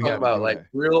about like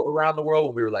real around the world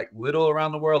when we were like little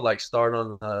around the world, like start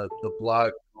on the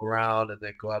block around and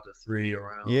then go out to 3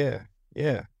 around. Yeah.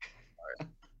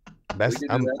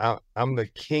 I'm the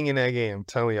king in that game. I'm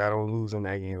telling you, I don't lose in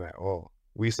that game at all.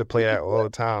 We used to play that all the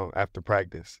time after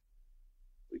practice.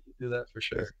 We can do that for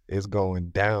sure. It's going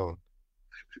down.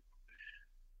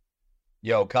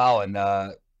 Yo, Collin,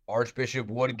 Archbishop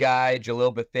Wood guy,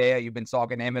 Jalil Bethea, you've been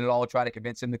talking to him at all, try to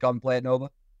convince him to come play at Nova?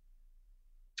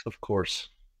 Of course.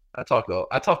 I talk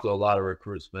to a lot of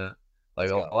recruits, man. Like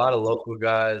a lot of local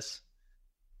guys.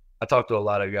 I talk to a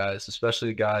lot of guys,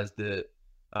 especially guys that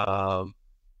are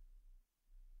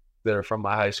from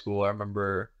my high school. I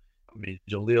remember,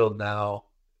 Jalil now,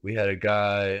 we had a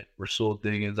guy, Rasul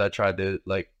Diggins, I tried to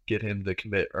like get him to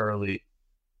commit early.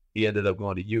 He ended up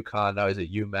going to UConn. Now he's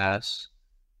at UMass.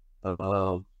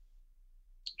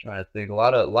 Trying to think, a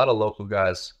lot of local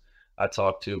guys I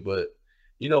talk to, but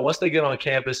once they get on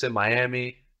campus in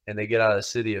Miami and they get out of the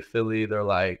city of Philly, they're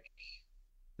like,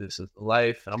 "This is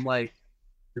life," and I'm like,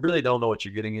 "You really don't know what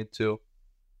you're getting into."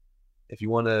 If you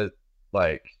want to,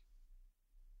 like,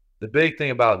 the big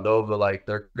thing about Nova, like,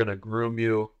 they're gonna groom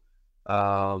you.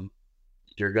 Um,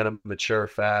 you're gonna mature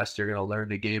fast. You're gonna learn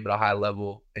the game at a high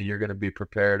level, and you're gonna be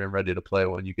prepared and ready to play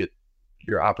when you get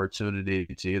your opportunity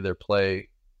to either play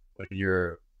when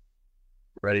you're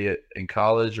ready in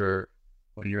college or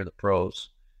when you're in the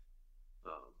pros.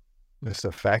 It's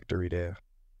a factory there.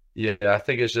 Yeah, I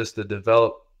think it's just the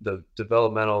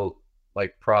developmental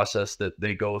like process that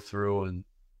they go through, and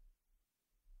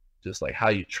just like how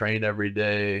you train every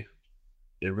day.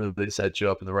 It really sets you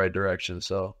up in the right direction.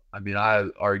 So, I mean, I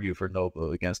argue for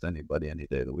Nova against anybody any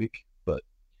day of the week, but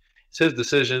it's his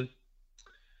decision.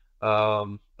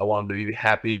 I want him to be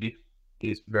happy.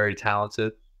 He's very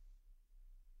talented,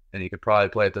 and he could probably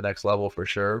play at the next level for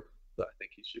sure. But I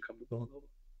think he should come to Villanova.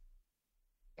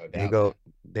 No doubt.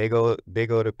 They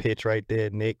go to pitch right there,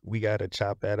 Nick. We gotta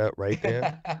chop that up right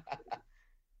there.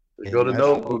 Go to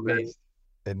Nova, man.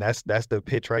 And that's the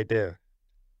pitch right there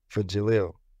for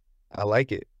Jaleel. I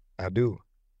like it. I do.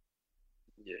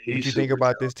 Yeah, what you think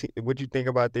about this team? What you think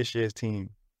about this year's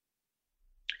team?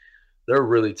 They're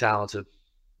really talented.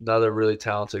 Another really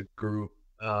talented group.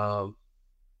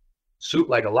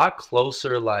 Like a lot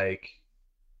closer, like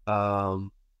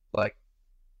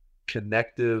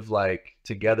connective, like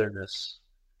togetherness.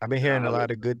 I've been hearing a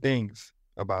lot of good things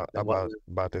about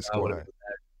this squad.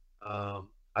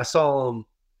 I saw them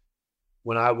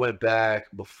when I went back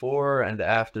before and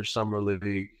after summer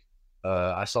league.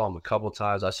 I saw them a couple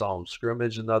times. I saw them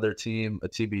scrimmage another team, a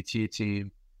TBT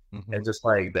team, and just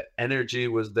like the energy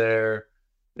was there.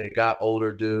 They got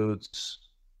older dudes.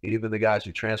 Even the guys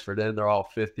who transferred in, they're all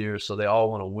fifth years, so they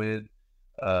all want to win.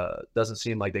 Doesn't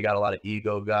seem like they got a lot of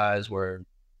ego guys where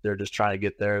they're just trying to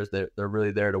get theirs. They're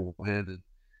really there to win. And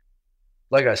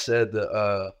like I said,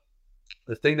 the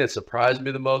thing that surprised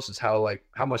me the most is how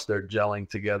much they're gelling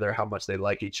together, how much they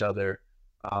like each other,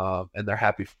 and they're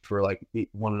happy for like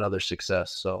one another's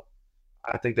success. So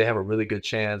I think they have a really good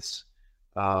chance.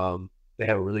 They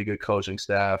have a really good coaching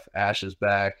staff. Ash is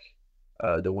back.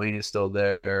 Dwayne is still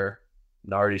there.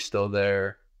 Nardi's still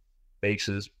there. Bakes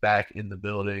is back in the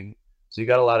building. So you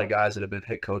got a lot of guys that have been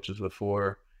head coaches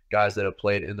before, guys that have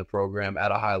played in the program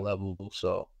at a high level.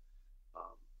 So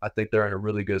I think they're in a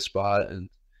really good spot, and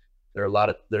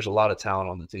there's a lot of talent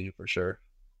on the team for sure.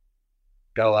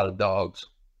 Got a lot of dogs.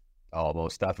 Oh,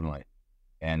 most definitely.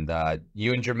 And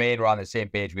you and Jermaine were on the same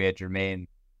page. We had Jermaine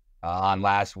on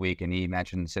last week, and he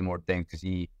mentioned similar things because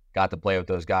he got to play with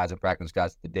those guys and practice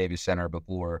guys at the Davis Center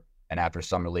before and after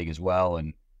summer league as well.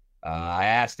 And I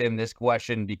asked him this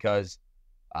question because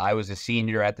I was a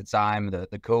senior at the time, the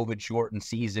COVID shortened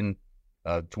season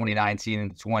of 2019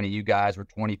 and 20. You guys were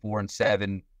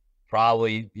 24-7,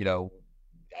 probably,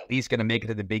 at least going to make it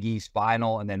to the Big East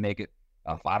final and then make it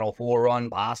a Final Four run,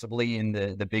 possibly in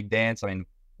the Big Dance. I mean,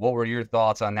 what were your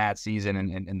thoughts on that season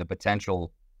and the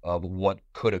potential of what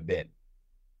could have been?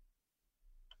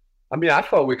 I mean, I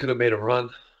thought we could have made a run.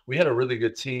 We had a really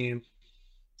good team.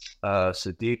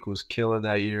 Sadiq was killing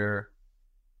that year.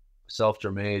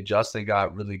 Jermaine, Justin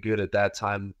got really good at that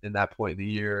time in that point in the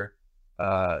year.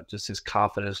 Just his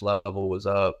confidence level was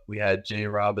up. We had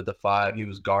J-Rob at the 5. He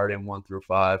was guarding 1 through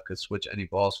 5, could switch any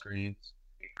ball screens.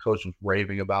 Coach was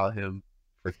raving about him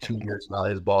for 2 years about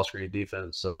his ball screen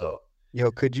defense. So,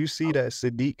 could you see that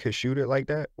Sadiq could shoot it like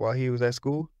that while he was at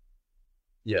school?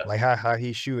 Yeah. Like how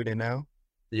he's shooting it now?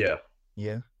 Yeah.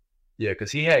 Yeah. Yeah,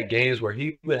 because he had games where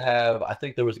he would have, I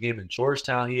think there was a game in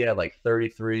Georgetown, he had like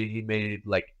 33. He made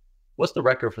what's the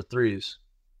record for threes?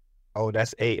 Oh,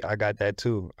 that's 8. I got that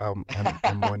too. I'm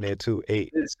on there too. 8.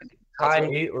 Is he tie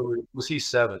 8 or was he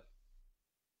 7?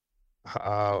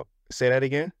 Say that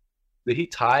again. Did he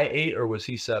tie 8 or was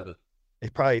he 7? He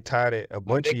probably tied it. A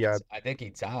bunch of y'all. I think he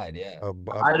tied. Yeah.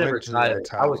 I never tied it.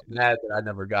 I was mad that I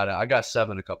never got it. I got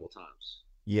 7 a couple times.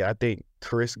 Yeah, I think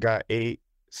Chris got 8.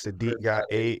 Sadiq got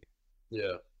 8.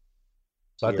 Yeah.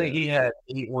 So I think he had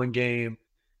 8 one game,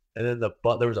 and then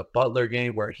there was a Butler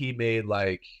game where he made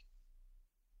like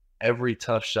every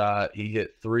tough shot. He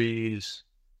hit threes.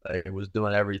 Like, was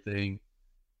doing everything.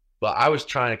 But I was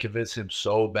trying to convince him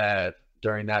so bad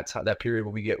during that period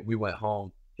when we went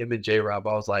home. Him and J-Rob,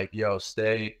 I was like, "Yo,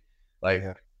 stay. Like,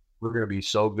 we're gonna be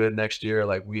so good next year.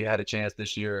 Like, we had a chance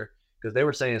this year." Because they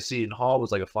were saying Seton Hall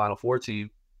was like a Final Four team,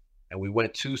 and we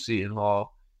went to Seton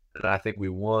Hall, and I think we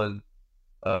won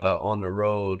on the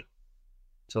road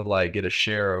to like get a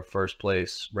share of first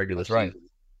place regular season. Right.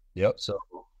 Yep. So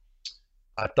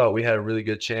I thought we had a really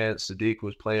good chance. Sadiq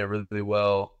was playing really, really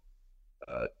well.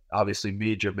 Obviously,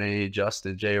 me, Jermaine,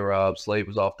 Justin, J-Rob, Slade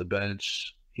was off the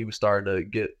bench. He was starting to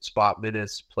get spot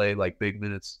minutes, play like big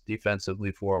minutes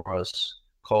defensively for us.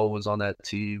 Cole was on that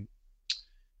team.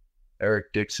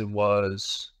 Eric Dixon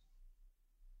was.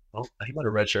 Oh, he might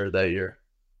have redshirted that year.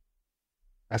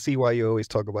 I see why you always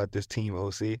talk about this team,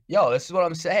 OC. Yo, this is what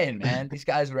I'm saying, man. These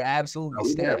guys were absolutely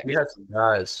stacked. We had some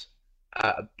guys.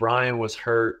 Brian was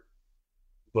hurt,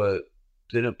 but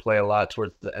didn't play a lot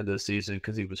towards the end of the season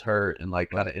because he was hurt and like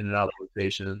kind of in and out of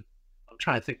rotation. I'm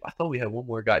trying to think. I thought we had one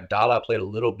more guy. Dada played a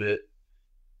little bit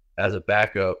as a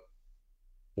backup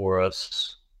for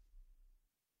us.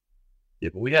 Yeah,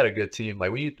 but we had a good team.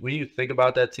 Like when you think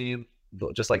about that team,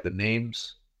 just like the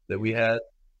names that we had,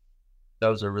 that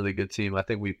was a really good team. I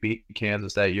think we beat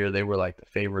Kansas that year. They were like the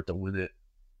favorite to win it.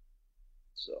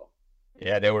 So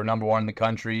yeah, they were number 1 in the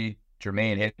country.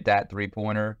 Jermaine hit that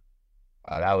 3-pointer.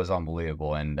 That was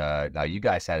unbelievable. And now you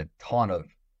guys had a ton of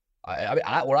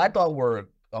what I thought were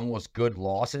almost good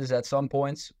losses at some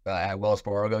points. At Wells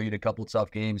Fargo, you had a couple of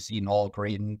tough games, Seton Hall,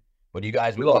 Creighton. But you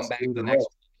guys would come back the next.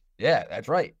 Yeah, that's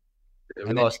right. Yeah,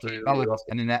 we lost 3.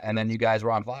 And then you guys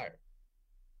were on fire.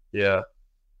 Yeah,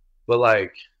 but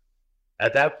like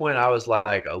at that point, I was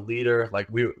like a leader. Like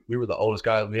we were the oldest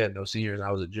guys. We had no seniors. And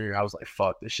I was a junior. I was like,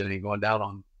 fuck, this shit ain't going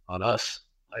down on us.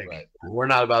 Like we're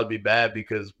not about to be bad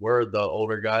because we're the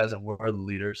older guys and we're the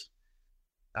leaders.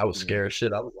 I was scared as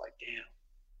shit. I was like, damn,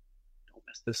 don't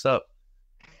mess this up.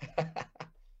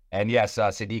 And yes,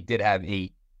 Sadiq did have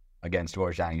 8 against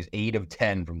Georgetown. He was 8 of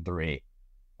 10 from 3.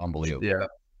 Unbelievable.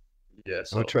 Yeah.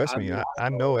 So Don't trust me. I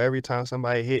know every time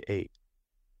somebody hit 8,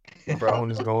 bro,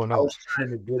 is going I on. was trying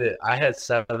to get it. I had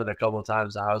 7 a couple of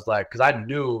times. And I was like, because I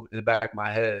knew in the back of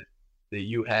my head that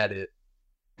you had it,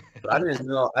 but I didn't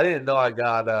know. I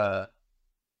got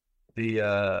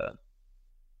the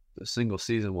single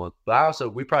season one.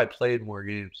 But we probably played more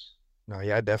games. No,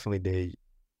 yeah, I definitely did.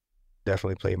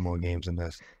 Definitely played more games than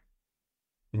us.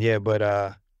 Yeah, but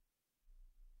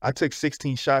I took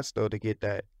 16 shots though to get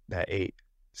that 8.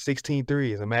 16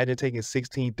 threes. Imagine taking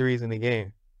 16 threes in the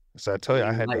game. So I told you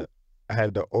I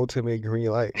had the ultimate green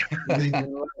light.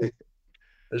 That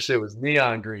shit was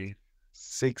neon green.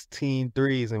 16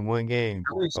 threes in one game.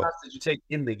 How many shots did you take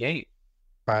in the game?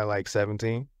 Probably like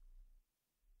 17.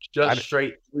 Just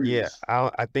straight threes. Yeah,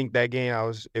 I think that game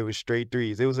it was straight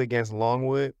threes. It was against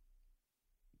Longwood.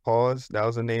 Pause. That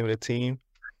was the name of the team.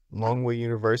 Longwood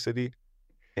University.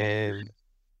 And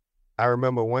I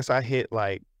remember once I hit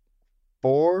like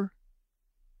 4,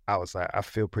 I was like, I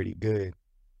feel pretty good.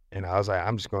 And I was like,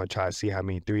 I'm just going to try to see how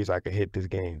many threes I could hit this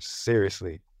game.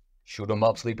 Seriously. Shoot them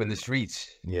up, sleep in the streets.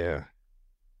 Yeah.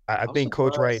 I think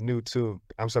Coach Wright knew too.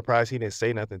 I'm surprised he didn't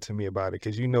say nothing to me about it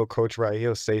because you know Coach Wright,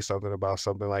 he'll say something about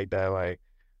something like that.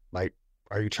 Like,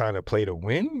 are you trying to play to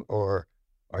win or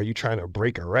are you trying to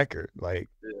break a record? Like,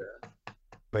 yeah.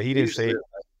 But he didn't say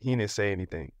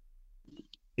anything.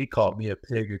 He called me a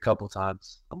pig a couple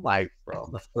times. I'm like, bro,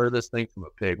 I'm the furthest thing from a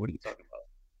pig. What are you talking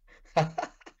about?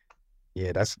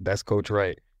 Yeah, that's Coach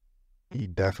Wright. He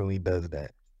definitely does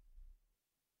that.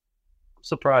 I'm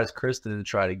surprised Chris didn't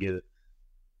try to get it.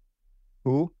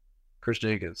 Who? Chris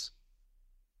Jenkins.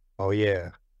 Oh yeah.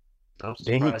 I'm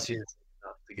surprised he didn't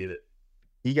enough to get it.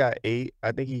 He got 8.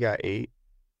 I think he got 8.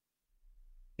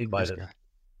 He might have.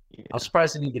 Yeah. I'm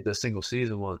surprised he didn't get the single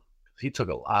season one. He took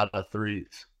a lot of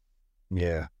threes.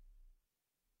 Yeah.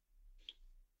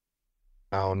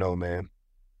 I don't know, man.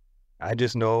 I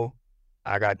just know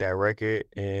I got that record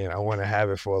and I want to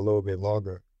have it for a little bit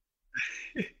longer.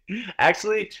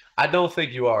 Actually, I don't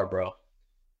think you are, bro.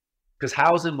 Because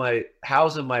Housen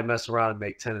might mess around and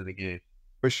make 10 in the game.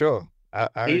 For sure.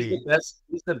 He's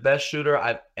the best shooter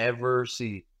I've ever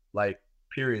seen. Like,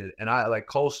 period. And I like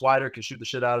Cole Swider can shoot the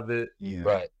shit out of it. Yeah.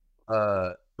 Right.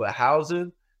 But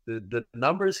Housen, the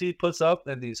numbers he puts up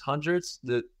in these hundreds,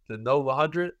 the Nova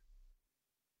 100,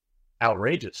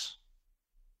 outrageous.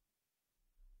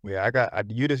 Yeah,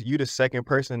 you the second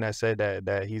person that said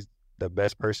that he's the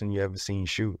best person you ever seen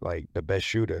shoot, like the best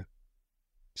shooter.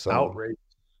 So outrageous.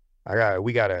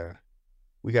 We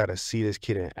gotta see this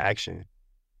kid in action.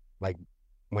 Like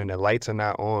when the lights are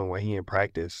not on, when he in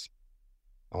practice.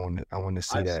 I want to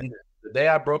see that. The day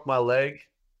I broke my leg,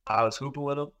 I was hooping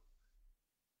with him.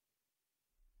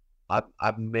 I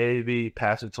maybe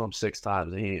passed it to him 6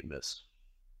 times and he ain't missed.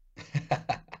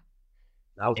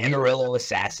 Amarillo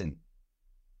assassin.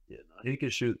 Yeah, no, he can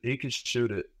shoot. He can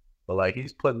shoot it, but like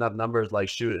he's putting up numbers like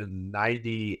shooting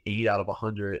 98 out of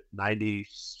 100,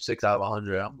 96 out of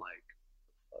 100. I'm like,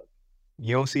 fuck.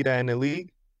 You don't see that in the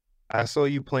league? I saw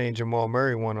you playing Jamal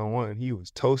Murray 1-on-1. He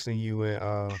was toasting you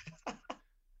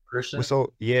Christian.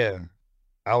 So yeah,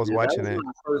 I was watching it.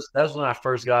 That's when I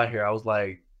first got here. I was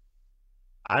like,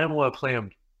 I didn't want to play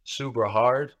him super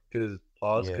hard because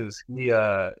he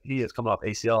is coming off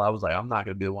ACL. I was like, I'm not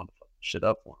gonna be the one to fuck shit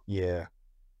up for him. Yeah.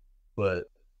 But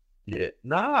yeah,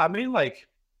 I mean, like,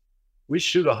 we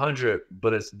shoot 100,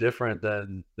 but it's different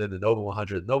than the Nova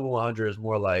 100. Nova 100 is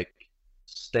more like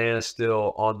stand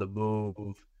still on the move,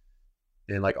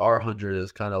 and like our 100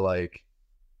 is kind of like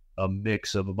a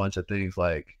mix of a bunch of things,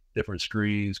 like different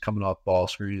screens, coming off ball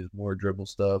screens, more dribble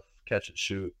stuff, catch and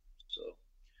shoot. So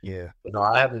yeah, but no,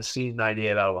 I haven't seen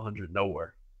 98 out of 100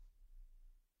 nowhere.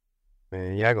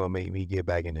 Man, y'all gonna make me get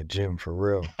back in the gym for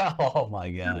real. Oh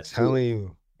my God! I'm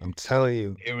telling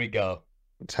you. Here we go.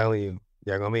 I'm telling you,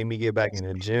 y'all gonna make me get back in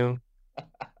the gym.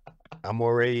 I'm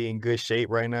already in good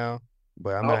shape right now,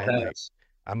 but I'm not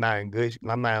in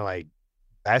like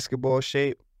basketball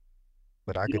shape.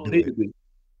 But I could do it.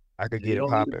 I could get it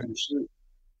popping.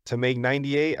 To make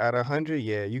 98 out of 100,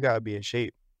 yeah, you gotta be in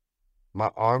shape. My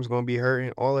arm's gonna be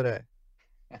hurting, all of that.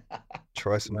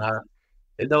 Trust me.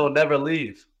 It don't never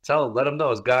leave. Tell him, let him know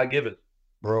it's God-given.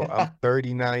 Bro, I'm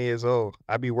 39 years old.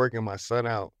 I be working my son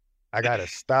out. I gotta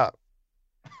stop.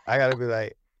 I gotta be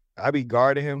like, I be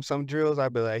guarding him some drills. I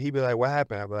be like, he be like, what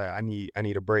happened? I be like, I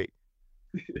need a break.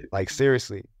 Like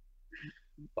seriously.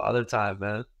 Father time,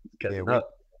 man.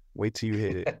 Wait till you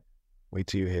hit it. Wait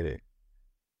till you hit it.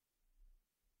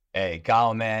 Hey,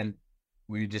 Collin, man,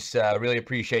 we just really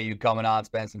appreciate you coming on,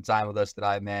 spend some time with us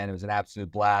tonight, man. It was an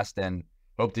absolute blast, and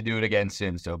hope to do it again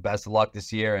soon. So best of luck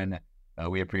this year, and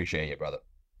we appreciate you, brother.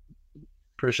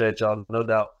 Appreciate y'all, no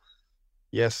doubt.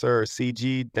 Yes, sir.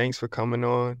 CG, thanks for coming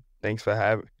on. Thanks for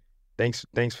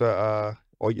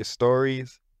all your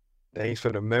stories. Thanks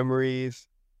for the memories.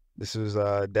 This was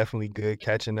definitely good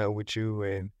catching up with you,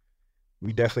 and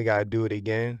we definitely gotta do it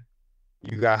again.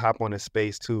 You gotta hop on a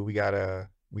space too. We gotta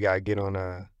get on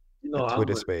a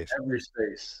Twitter space. Every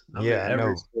space. I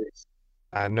know. Space.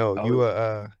 I know.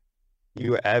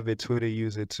 You an avid Twitter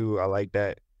user too. I like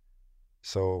that.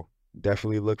 So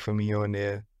definitely look for me on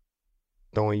there,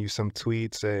 throwing you some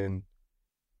tweets, and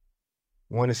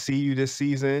want to see you this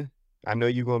season. I know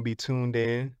you're gonna be tuned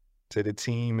in to the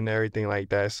team and everything like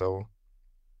that. So,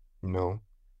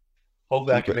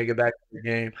 hopefully I can make it back to the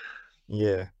game.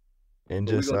 Yeah, and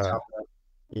just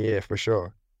yeah, for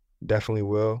sure, definitely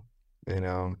will. And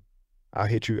I'll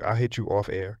hit you off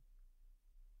air.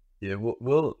 Yeah,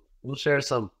 we'll share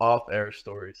some off air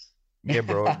stories. Yeah,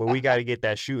 bro. But we got to get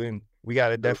that shooting. We got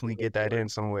to definitely get that in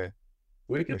somewhere.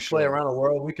 We can play around the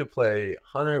world. We could play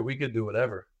 100. We could do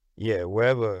whatever. Yeah,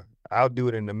 wherever. I'll do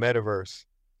it in the metaverse.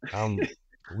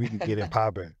 We can get it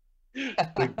popping.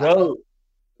 The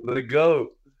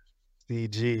GOAT.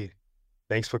 CG.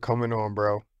 Thanks for coming on,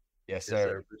 bro. Yes,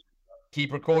 sir.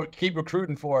 Keep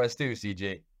recruiting for us too,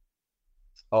 CG.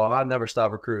 Oh, I never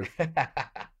stop recruiting.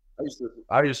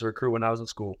 I used to recruit when I was in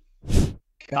school.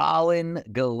 Collin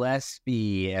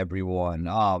Gillespie, everyone.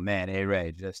 Oh man, hey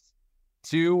Ray, just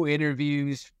 2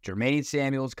 interviews. Jermaine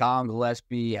Samuels, Collin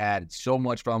Gillespie, had so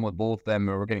much fun with both of them,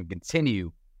 and we're going to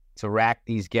continue to rack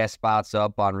these guest spots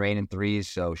up on Raynin Threes.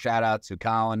 So shout out to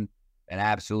Collin, an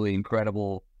absolutely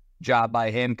incredible job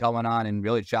by him coming on and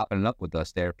really chopping it up with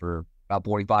us there for about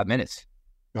 45 minutes.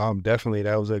 Definitely,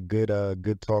 that was a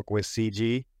good talk with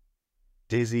CG.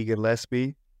 Dizzy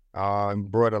Gillespie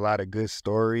brought a lot of good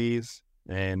stories,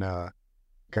 and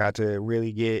got to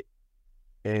really get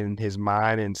in his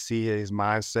mind and see his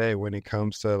mindset when it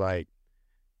comes to like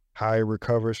how he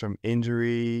recovers from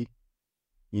injury.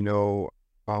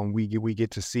 We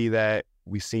get to see that.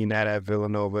 We've seen that at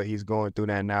Villanova. He's going through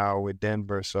that now with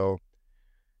Denver. So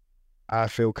I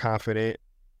feel confident,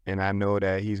 and I know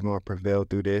that he's going to prevail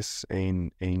through this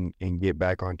and get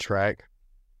back on track.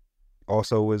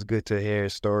 Also, it was good to hear a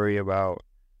story about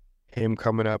him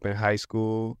coming up in high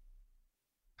school,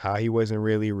 how he wasn't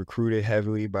really recruited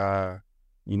heavily by,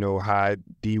 high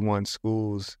D1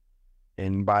 schools.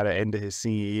 And by the end of his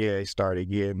senior year, he started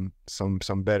getting some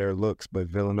better looks. But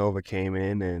Villanova came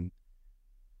in and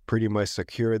pretty much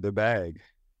secured the bag.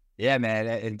 Yeah, man.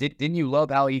 And didn't you love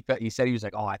how he said he was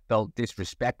like, oh, I felt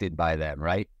disrespected by them,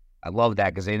 right? I love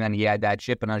that because then he had that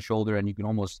chip on his shoulder, and you can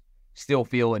almost still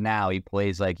feel it now. He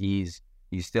plays like he's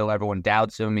still, everyone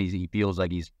doubts him. He feels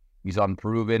like he's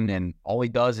unproven, and all he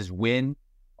does is win.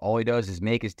 All he does is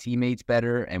make his teammates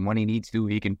better, and when he needs to,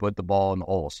 he can put the ball in the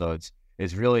hole. So it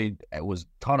was a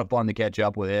ton of fun to catch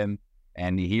up with him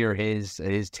and to hear his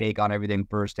take on everything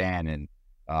firsthand. And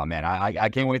man, I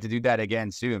can't wait to do that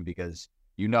again soon because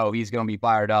he's going to be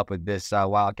fired up with this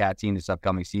Wildcat team this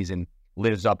upcoming season.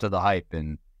 Lives up to the hype,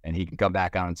 and he can come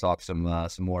back on and talk some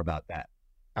more about that.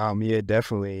 Yeah,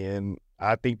 definitely. And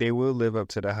I think they will live up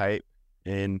to the hype.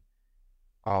 And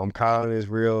Collin is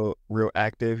real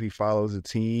active. He follows the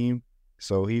team,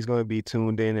 so he's going to be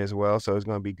tuned in as well. So it's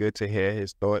going to be good to hear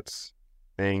his thoughts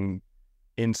and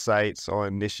insights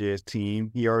on this year's team.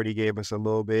 He already gave us a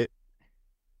little bit.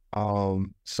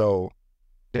 So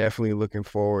definitely looking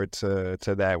forward to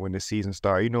that when the season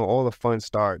starts. You know, all the fun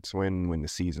starts when the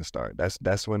season starts.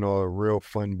 That's when all the real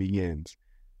fun begins.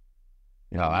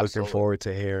 And I'm looking forward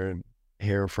to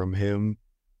hearing from him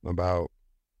about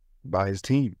his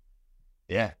team.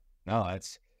 Yeah, no,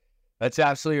 that's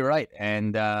absolutely right.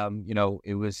 And you know,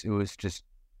 it was just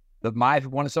some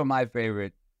of my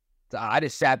favorite. I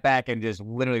just sat back and just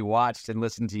literally watched and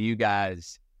listened to you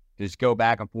guys just go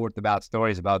back and forth about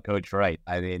stories about Coach Wright.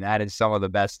 I mean, that is some of the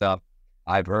best stuff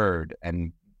I've heard.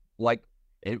 And like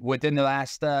within the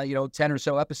last 10 or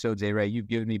so episodes, Ray, you've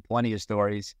given me plenty of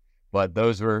stories, but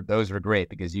those were great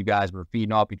because you guys were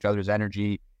feeding off each other's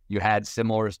energy. You had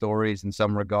similar stories in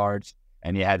some regards,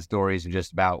 and you had stories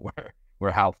just about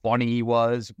where how funny he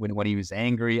was when he was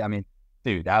angry. I mean,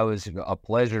 dude, that was a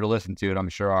pleasure to listen to, and I'm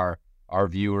sure our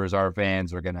viewers, our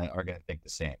fans are gonna think the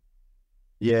same.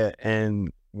 Yeah,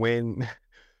 and when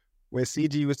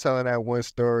CG was telling that one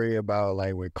story about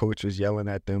like when Coach was yelling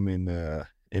at them in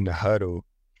the huddle,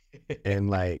 and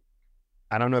like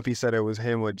I don't know if he said it was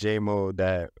him or J-Mo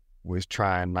that was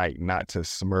trying like not to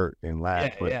smirk and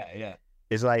laugh. Yeah.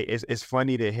 It's like it's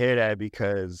funny to hear that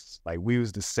because like we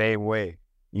was the same way,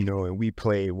 you know, and we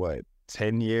played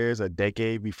 10 years, a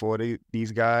decade before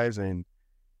these guys, and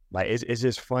like it's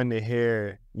just fun to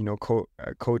hear, you know,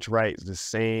 Coach Wright's the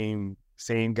same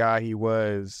guy he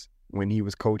was when he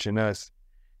was coaching us,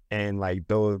 and like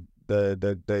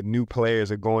the new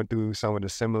players are going through some of the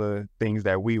similar things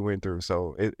that we went through.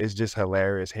 So it's just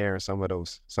hilarious hearing some of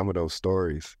those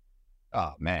stories.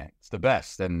 Oh man, it's the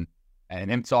best. And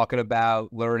him talking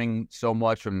about learning so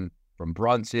much from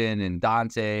Brunson and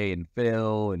Dante and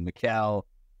Phil and Mikal,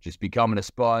 just becoming a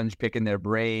sponge, picking their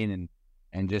brain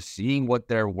and just seeing what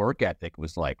their work ethic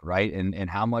was like, right? And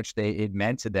how much it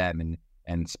meant to them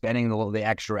and spending the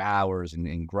extra hours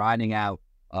and grinding out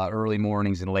early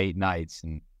mornings and late nights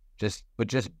and just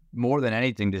more than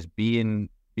anything, just being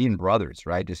brothers,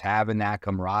 right? Just having that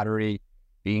camaraderie,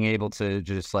 being able to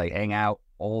just like hang out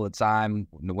all the time,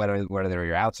 whether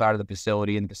you're outside of the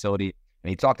facility, in the facility. And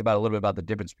he talked about a little bit about the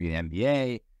difference between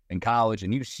NBA and college,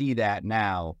 and you see that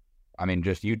now. I mean,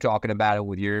 just you talking about it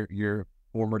with your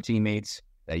former teammates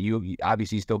that you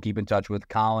obviously still keep in touch with,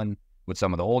 Collin, with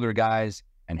some of the older guys,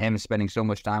 and him spending so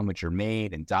much time with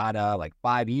Jermaine and Dada, like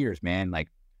 5 years, man. Like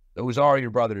those are your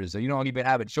brothers. You don't even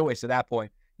have a choice at that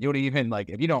point. You don't even like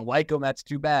if you don't like them, that's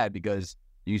too bad because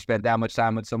you spent that much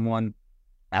time with someone.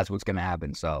 That's what's going to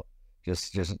happen. So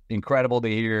just incredible to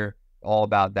hear all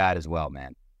about that as well,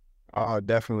 man. Oh,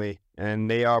 definitely. And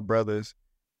they are brothers.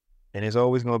 And it's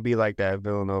always going to be like that at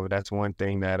Villanova. That's one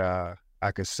thing that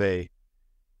I could say.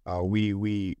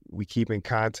 We keep in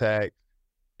contact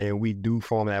and we do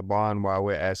form that bond while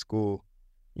we're at school.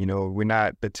 You know, we're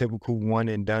not the typical one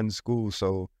and done school.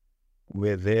 So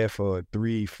we're there for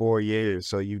 3-4 years.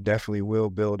 So you definitely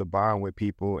will build a bond with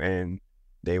people and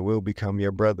they will become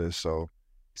your brothers. So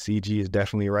CG is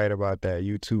definitely right about that.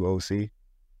 You too, OC.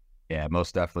 Yeah,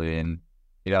 most definitely. And,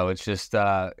 you know, it's just,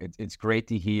 it's great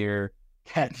to hear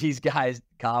that these guys,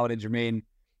 Collin and Jermaine,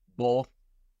 both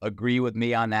agree with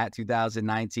me on that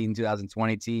 2019,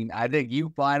 2020 team. I think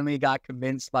you finally got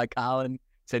convinced by Collin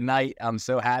tonight. I'm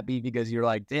so happy because you're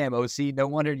like, damn, OC, no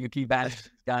wonder you keep asking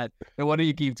this guy. No wonder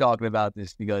you keep talking about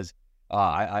this because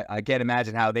I can't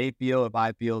imagine how they feel if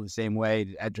I feel the same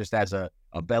way just as a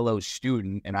fellow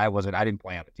student, and I didn't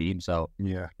play on the team. So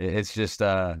yeah, it's just,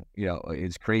 you know,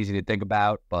 it's crazy to think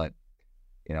about, but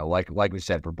you know, like we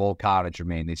said, for both Collin and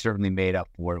Jermaine, they certainly made up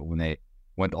for it when they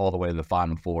went all the way to the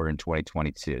Final Four in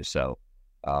 2022. So,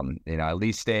 you know, at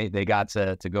least they got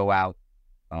to go out,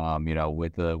 you know,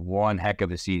 with one heck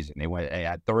of a season. They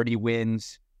had 30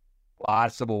 wins,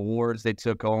 lots of awards they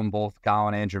took home, both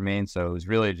Collin and Jermaine. So it was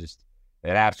really just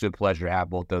an absolute pleasure to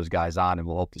have both those guys on, and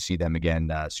we'll hope to see them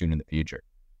again soon in the future.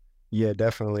 Yeah,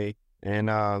 definitely. And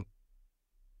that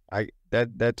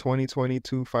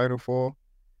 2022 Final Four,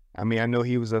 I mean, I know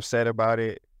he was upset about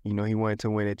it. You know, he wanted to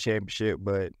win a championship,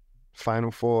 but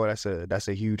Final Four, that's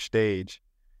a huge stage.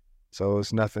 So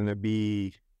it's nothing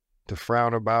to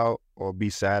frown about or be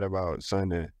sad about.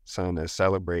 Something to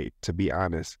celebrate, to be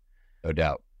honest. No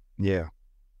doubt. Yeah.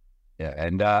 Yeah,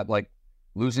 and like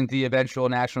losing to the eventual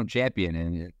national champion,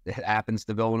 and it happens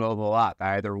to Villanova a lot.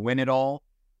 Either win it all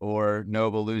or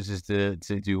Nova loses to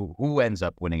who ends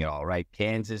up winning it all, right?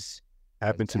 Kansas.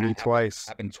 Happened to me twice.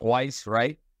 Happened twice,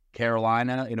 right?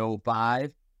 Carolina in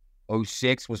 2005,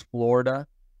 '06 was Florida.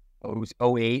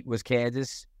 08 was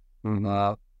Kansas.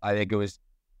 Mhm. I think it was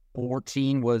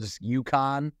 14 was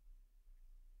UConn.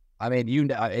 I mean,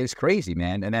 it was crazy,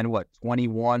 man. And then what?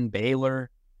 21 Baylor.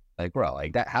 Like, bro,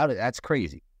 like that. That's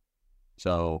crazy.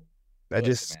 So That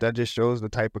just shows the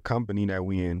type of company that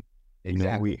we in.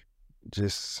 Exactly.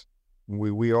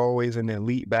 We always in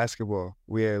elite basketball.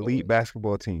 We're an elite Always.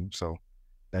 basketball team. So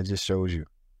that just shows you.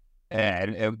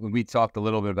 And we talked a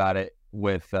little bit about it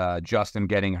with Justin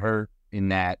getting hurt in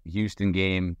that Houston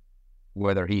game,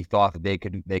 whether he thought that they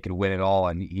could win it all,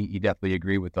 and he definitely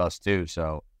agreed with us too.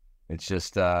 So it's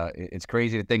just it's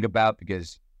crazy to think about,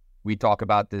 because we talk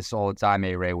about this all the time,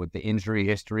 Ray, with the injury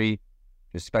history,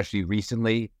 especially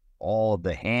recently, all of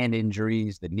the hand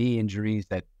injuries, the knee injuries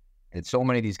that so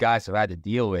many of these guys have had to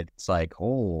deal with. It's like,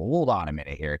 hold on a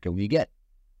minute here. Can we get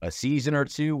a season or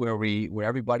two where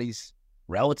everybody's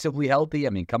relatively healthy? I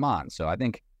mean, come on. So I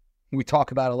think we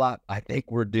talk about it a lot. I think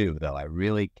we're due, though. I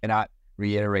really cannot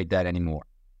reiterate that anymore.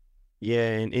 Yeah,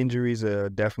 and injuries are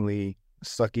definitely a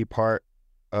sucky part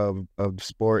of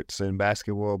sports and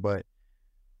basketball, but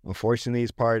unfortunately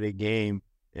it's part of the game,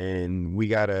 and we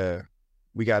gotta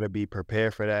be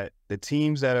prepared for that. The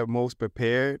teams that are most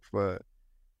prepared for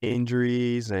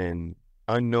injuries and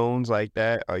unknowns like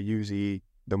that are usually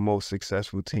the most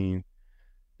successful team.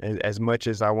 As much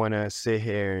as I want to sit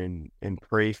here and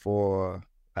pray for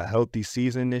a healthy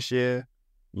season this year,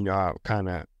 I'm kind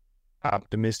of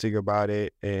optimistic about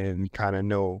it, and kind of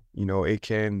know,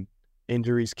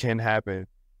 injuries can happen.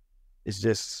 It's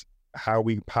just how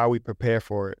we prepare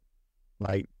for it.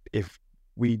 Like, if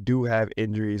we do have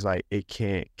injuries, like, it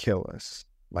can't kill us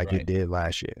like it did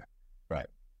last year. Right.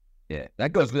 Yeah,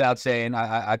 that goes without saying.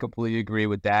 I completely agree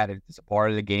with that. It's a part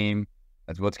of the game.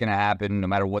 That's what's going to happen no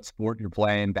matter what sport you're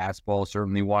playing. Basketball is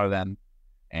certainly one of them.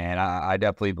 And I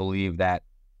definitely believe that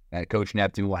Coach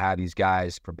Neptune will have these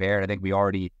guys prepared. I think we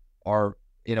already are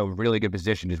in a really good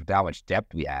position just with how much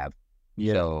depth we have.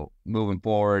 Yeah. So moving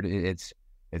forward, it's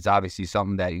obviously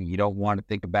something that you don't want to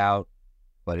think about,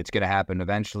 but it's going to happen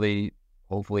eventually.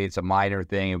 Hopefully it's a minor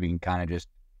thing and we can kind of just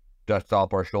dust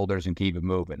off our shoulders and keep it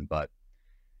moving. But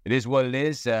it is what it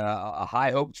is. A high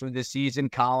hopes for this season.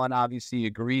 Collin obviously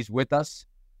agrees with us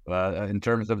in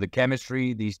terms of the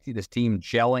chemistry. This team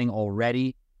gelling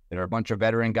already. There are a bunch of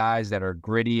veteran guys that are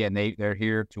gritty, and they're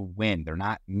here to win. They're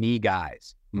not me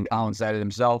guys. And Collin said it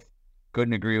himself.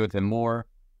 Couldn't agree with him more.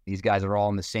 These guys are all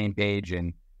on the same page,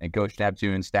 and Coach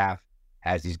Neptune and staff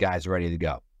has these guys ready to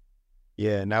go.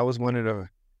 Yeah, and that was one of the,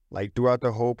 like, throughout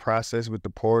the whole process with the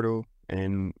portal,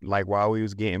 and like while we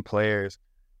was getting players,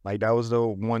 like, that was the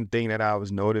one thing that I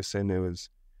was noticing. It was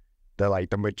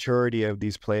the maturity of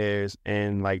these players,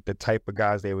 and like the type of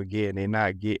guys they were getting. They're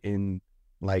not getting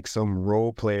like some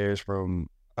role players from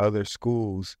other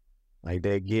schools. Like,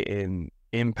 they're getting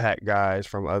impact guys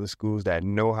from other schools that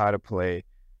know how to play,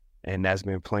 and that's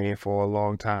been playing for a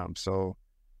long time. So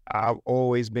I've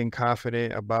always been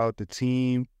confident about the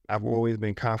team. I've always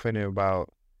been confident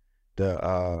about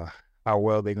the how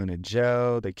well they're gonna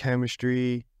gel, the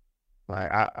chemistry. Like,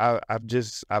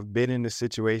 I've been in the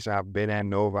situation. I've been at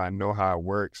Nova. I know how it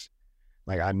works.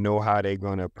 Like, I know how they're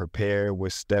gonna prepare,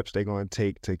 what steps they're gonna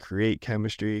take to create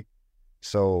chemistry.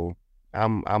 So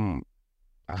I'm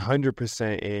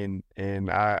 100% in, and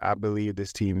I believe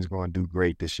this team is going to do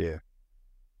great this year.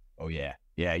 Oh yeah,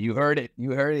 yeah. You heard it.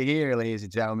 You heard it here, ladies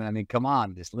and gentlemen. I mean, come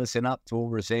on, just listen up to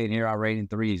what we're saying here on Raynin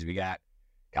Threes. We got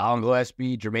Collin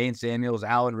Gillespie, Jermaine Samuels,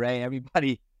 Alan Ray.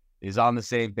 Everybody is on the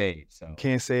same page. So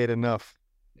Can't say it enough.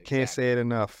 Can't say it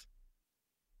enough.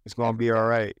 It's going to be all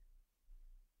right.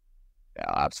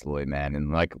 Yeah, absolutely, man.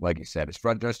 And like you said, it's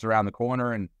just around the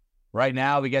corner. And right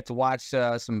now we get to watch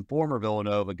some former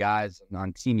Villanova guys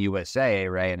on Team USA,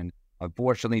 right? And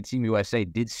unfortunately, Team USA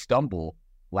did stumble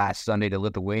last Sunday to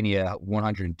Lithuania,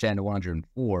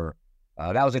 110-104.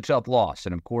 That was a tough loss.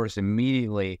 And of course,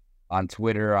 immediately on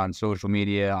Twitter, on social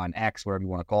media, on X, whatever you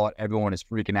want to call it, everyone is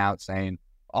freaking out saying,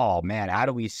 oh man, how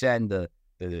do we send the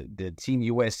Team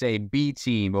USA B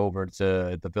team over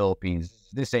to the Philippines?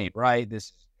 This ain't right.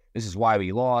 This is why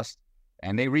we lost.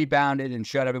 And they rebounded and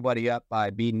shut everybody up by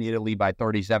beating Italy by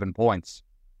 37 points.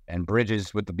 And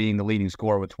Bridges being the leading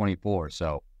scorer with 24.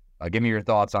 So give me your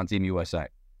thoughts on Team USA.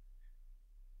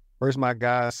 First, my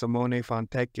guy, Simone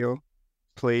Fontecchio,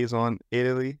 plays on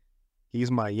Italy. He's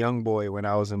my young boy when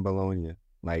I was in Bologna.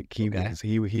 Like, he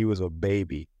was a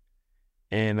baby.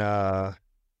 And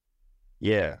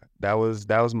yeah, that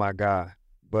was my guy.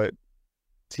 But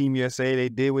Team USA, they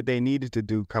did what they needed to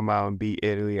do, come out and beat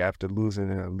Italy after losing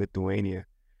to Lithuania.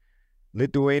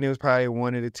 Lithuania was probably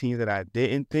one of the teams that I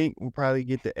didn't think would probably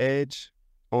get the edge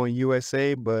on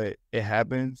USA, but it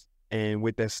happens. And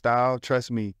with that style,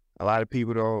 trust me, a lot of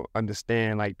people don't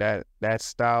understand like that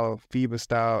style, FIBA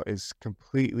style is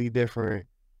completely different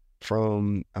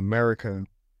from America.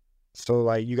 So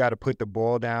like you got to put the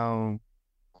ball down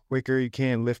quicker. You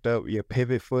can't lift up your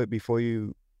pivot foot before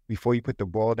you put the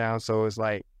ball down. So it's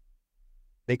like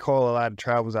they call a lot of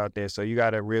travels out there. So you got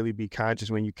to really be conscious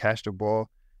when you catch the ball.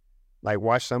 Like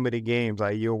watch some of the games.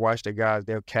 Like you'll watch the guys,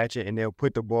 they'll catch it and they'll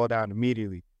put the ball down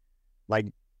immediately. Like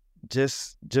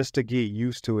just to get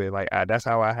used to it. Like that's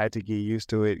how I had to get used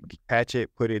to it. Catch it,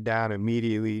 put it down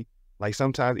immediately. Like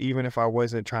sometimes even if I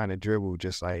wasn't trying to dribble,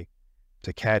 just like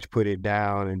to catch, put it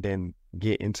down, and then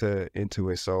get into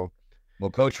it. So, well,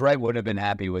 Coach Wright wouldn't have been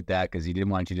happy with that because he didn't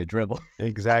want you to dribble.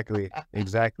 Exactly.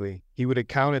 He would have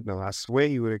counted them. I swear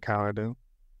he would have counted them.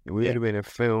 It would have been a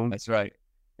film. That's right.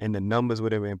 And the numbers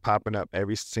would have been popping up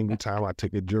every single time I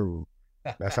took a dribble.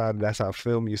 That's how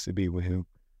film used to be with him.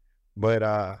 But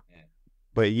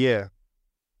yeah,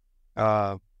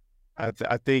 I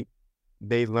think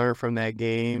they learned from that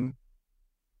game,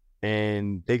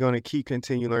 and they're gonna keep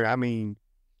continuing learning. I mean,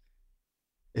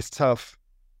 it's tough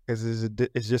because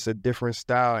it's just a different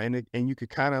style, and you could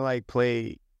kind of like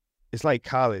play. It's like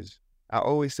college. I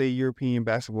always say European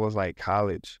basketball is like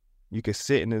college. You could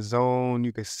sit in the zone,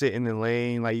 you could sit in the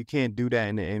lane. Like you can't do that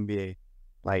in the NBA.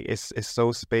 Like it's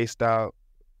so spaced out,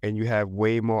 and you have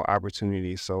way more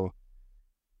opportunities. So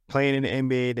playing in the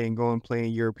NBA then going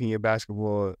playing European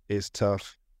basketball is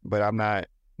tough. But I'm not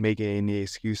making any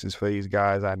excuses for these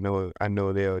guys. I know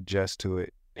they'll adjust to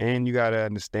it. And you gotta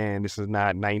understand this is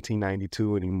not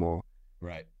 1992 anymore.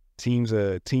 Right. Teams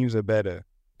are better.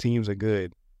 Teams are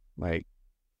good. Like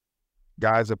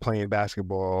guys are playing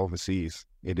basketball overseas.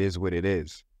 It is what it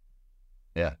is.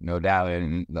 Yeah, no doubt.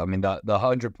 And I mean, the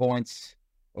 100 points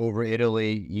over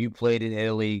Italy, you played in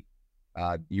Italy.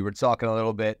 You were talking a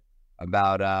little bit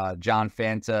about John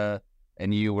Fanta,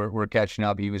 and you were catching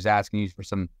up. He was asking you for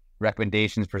some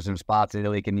recommendations for some spots in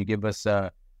Italy. Can you give us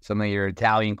some of your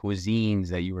Italian cuisines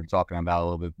that you were talking about a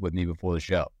little bit with me before the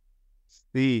show?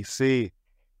 See.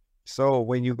 So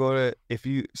when you go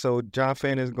to, so John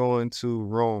Fanta is going to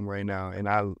Rome right now, and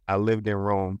I lived in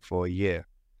Rome for a year.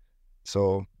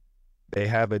 So they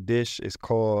have a dish, it's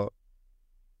called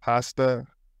pasta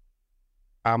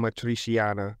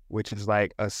amatriciana, which is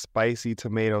like a spicy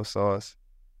tomato sauce.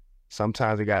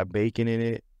 Sometimes it got bacon in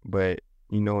it, but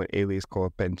in Italy it's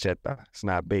called pancetta. It's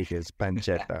not bacon, it's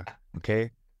pancetta,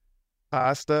 okay?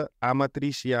 Pasta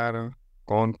amatriciana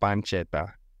con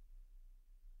pancetta.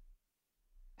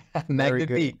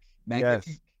 Magnifique. Yes.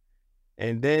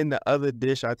 And then the other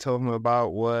dish I told him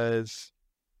about was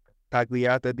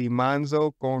tagliata di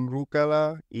manzo con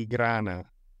rucola y grana,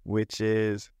 which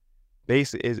is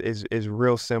is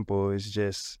real simple. It's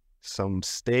just some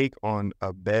steak on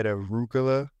a bed of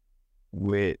rucola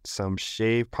with some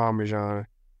shaved Parmesan,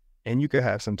 and you could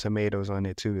have some tomatoes on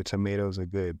it too. The tomatoes are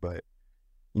good, but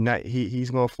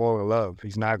he's gonna fall in love.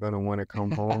 He's not gonna want to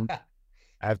come home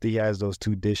after he has those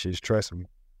two dishes. Trust me.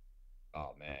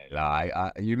 Oh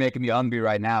man, you're making me hungry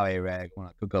right now, A-Rag. I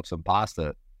want to cook up some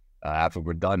pasta after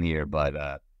we're done here.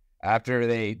 But after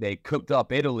they cooked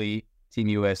up Italy, Team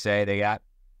USA, they got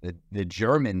the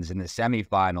Germans in the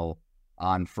semifinal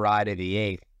on Friday the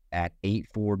 8th at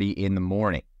 8:40 in the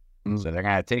morning. So they're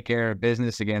gonna take care of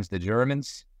business against the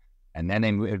Germans, and then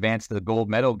they advance to the gold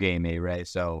medal game, A-Ray.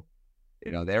 So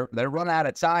they're running out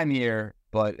of time here,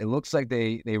 but it looks like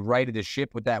they righted the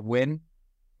ship with that win.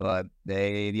 But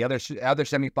the other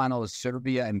semifinal is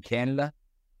Serbia and Canada.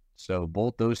 So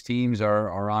both those teams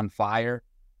are on fire.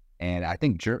 And I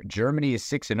think Germany is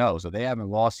 6-0, so they haven't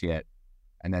lost yet.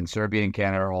 And then Serbia and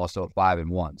Canada are also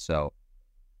 5-1. So,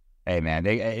 hey man,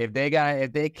 if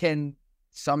they can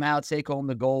somehow take home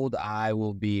the gold, I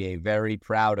will be a very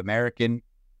proud American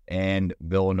and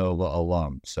Villanova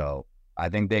alum. So I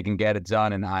think they can get it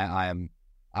done, and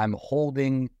I'm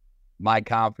holding my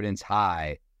confidence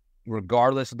high.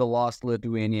 Regardless of the loss to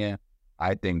Lithuania,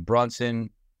 I think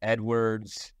Brunson,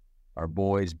 Edwards, our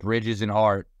boys, Bridges and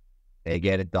Hart, they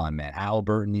get it done, man.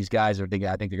 Halliburton, these guys I think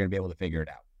they're going to be able to figure it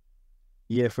out.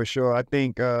 Yeah, for sure. I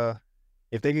think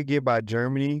if they could get by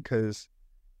Germany, because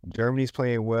Germany's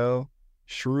playing well,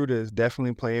 Schroeder is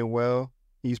definitely playing well.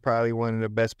 He's probably one of the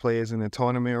best players in the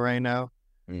tournament right now.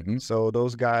 Mm-hmm. So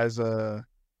those guys,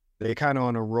 they're kind of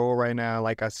on a roll right now.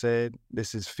 Like I said,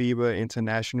 this is FIBA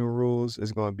international rules.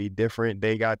 It's going to be different.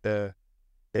 They got the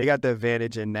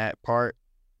advantage in that part,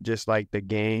 just like the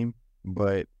game.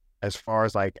 But as far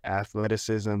as like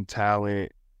athleticism,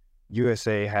 talent,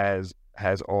 USA has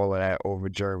all of that over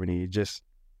Germany, just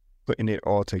putting it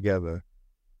all together.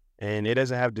 And it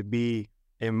doesn't have to be,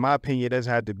 in my opinion, it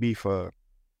doesn't have to be for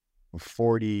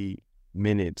 40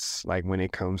 minutes, like when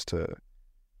it comes to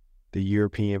the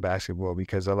European basketball,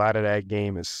 because a lot of that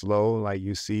game is slow. Like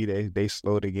you see, they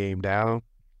slow the game down.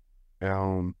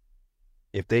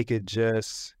 If they could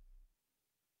just,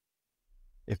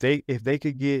 if they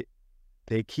could get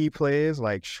their key players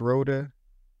like Schroeder,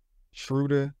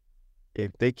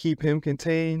 if they keep him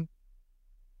contained,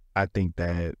 I think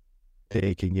that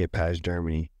they can get past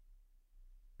Germany.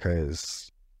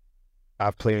 Because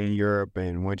I've played in Europe,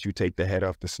 and once you take the head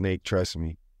off the snake, trust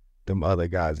me, them other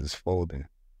guys is folding.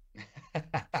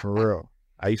 For real.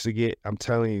 I'm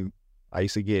telling you, I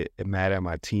used to get mad at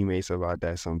my teammates about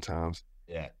that sometimes.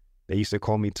 Yeah. They used to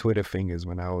call me Twitter fingers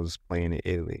when I was playing in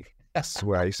Italy. I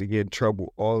swear, I used to get in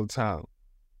trouble all the time.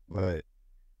 But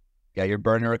got your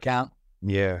burner account?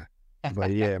 Yeah.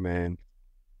 But yeah, man.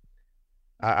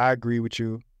 I agree with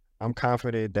you. I'm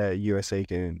confident that USA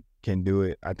can do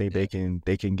it. I think they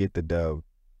can get the dub.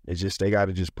 It's just they got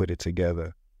to just put it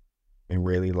together and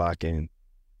really lock in.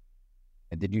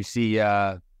 And did you see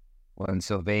when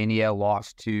Slovenia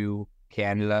lost to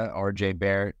Canada, RJ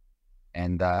Barrett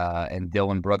and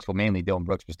Dylan Brooks? Well, mainly Dylan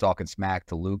Brooks was talking smack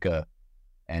to Luka,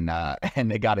 and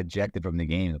they got ejected from the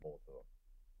game.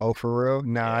 Oh, for real?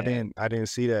 Nah, Yeah. I didn't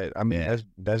see that. I mean,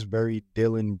 that's very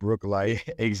Dylan Brook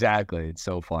like. Exactly. It's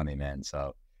so funny, man.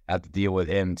 So I have to deal with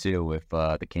him too if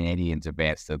the Canadians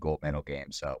advance to the gold medal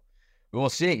game. So we'll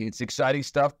see. It's exciting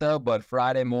stuff though. But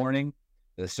Friday morning,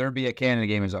 the Serbia-Canada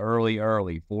game is early,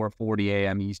 4:40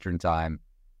 a.m. Eastern time.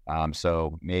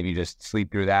 So maybe just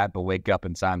sleep through that, but wake up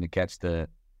in time to catch the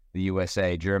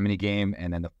USA-Germany game.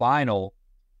 And then the final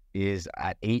is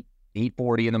at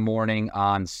 8:40 in the morning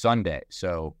on Sunday.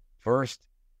 So first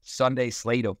Sunday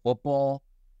slate of football,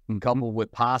 coupled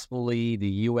with possibly the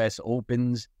U.S.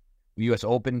 Open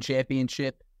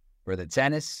Championship for the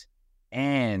tennis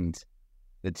and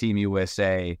the Team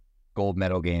USA gold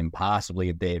medal game, possibly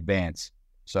if they advance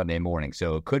Sunday morning.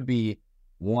 So it could be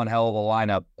one hell of a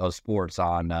lineup of sports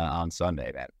on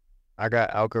Sunday, man. I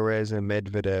got Alcaraz and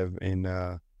Medvedev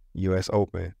in U.S.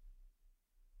 Open.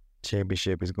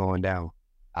 Championship is going down.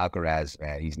 Alcaraz,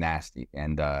 man, he's nasty.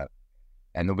 And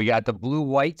then we got the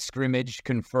blue-white scrimmage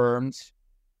confirmed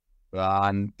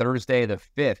on Thursday, the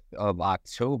 5th of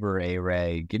October,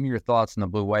 Ray. Give me your thoughts on the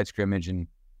blue-white scrimmage, and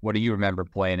what do you remember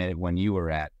playing it when you were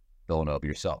at Villanova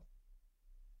yourself?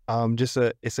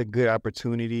 It's a good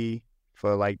opportunity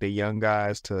for like the young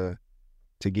guys to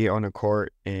get on the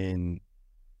court and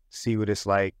see what it's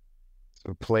like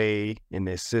to play in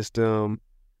this system.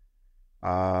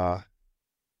 I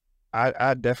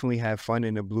definitely had fun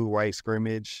in the blue-white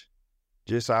scrimmage.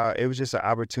 It was just an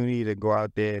opportunity to go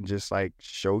out there and just like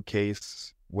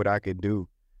showcase what I could do,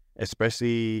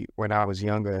 especially when I was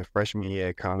younger, freshman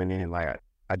year coming in. Like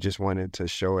I just wanted to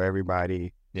show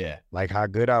everybody, like how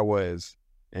good I was.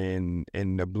 And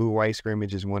the blue-white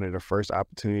scrimmage is one of the first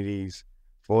opportunities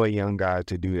for a young guy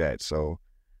to do that. So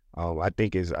I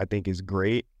think it's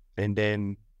great. And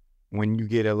then when you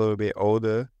get a little bit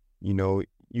older, you know,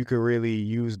 you could really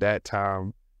use that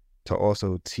time to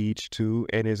also teach too.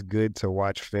 And it's good to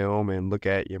watch film and look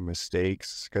at your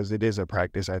mistakes because it is a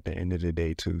practice at the end of the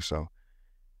day too. So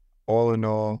all in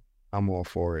all, I'm all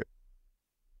for it.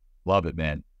 Love it,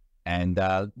 man. And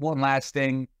one last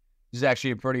thing. This is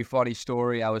actually a pretty funny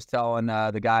story. I was telling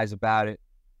the guys about it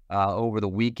over the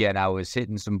weekend. I was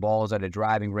hitting some balls at a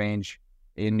driving range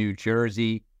in New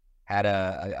Jersey. Had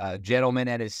a gentleman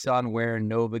and his son wearing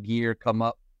Nova gear come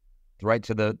up right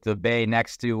to the bay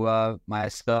next to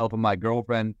myself and my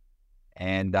girlfriend,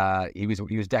 and he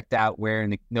was decked out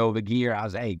wearing the Nova gear. I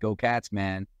was, hey, go Cats,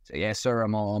 man. So, yes, sir.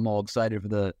 I'm all excited for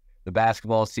the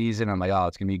basketball season. I'm like, oh,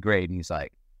 it's gonna be great. And he's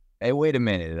like, hey, wait a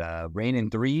minute,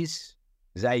 Raynin threes.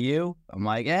 Is that you? I'm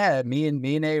like, yeah, me and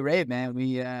A-Ray, man.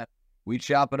 We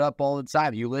chop it up all the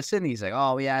time. You listen? He's like,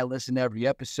 oh, yeah, I listen to every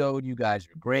episode. You guys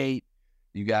are great.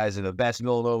 You guys are the best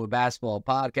Villanova basketball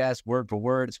podcast, word for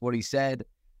word. It's what he said.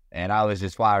 And I was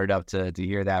just fired up to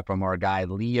hear that from our guy,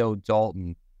 Leo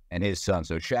Dalton, and his son.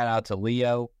 So shout out to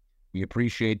Leo. We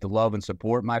appreciate the love and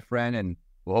support, my friend, and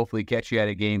we'll hopefully catch you at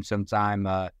a game sometime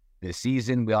this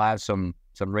season. We'll have some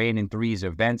Raynin threes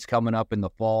events coming up in the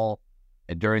fall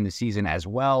during the season as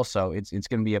well. So it's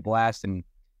going to be a blast. And,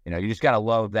 you know, you just got to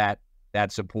love that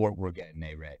support we're getting,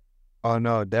 Ray. Oh,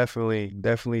 no,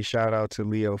 definitely shout out to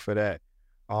Leo for that.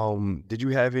 Did you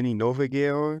have any Nova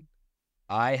gear on?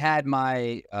 I had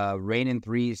my Raynin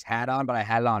threes hat on, but I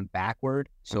had it on backward.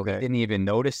 So He didn't even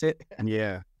notice it.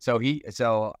 Yeah.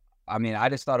 I mean, I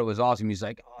just thought it was awesome. He's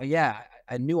like, oh yeah,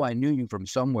 I knew you from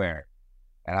somewhere.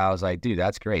 And I was like, dude,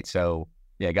 that's great. So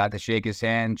yeah, got to shake his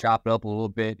hand, chop it up a little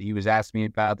bit. He was asking me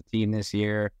about the team this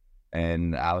year.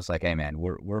 And I was like, hey man,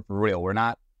 we're for real. We're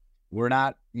not,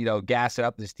 gassing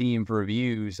up this team for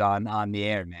views on the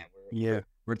air, man.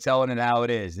 We're telling it how it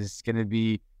is. This is gonna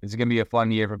be a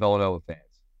fun year for Villanova fans.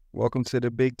 Welcome to the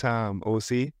big time,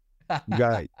 OC. You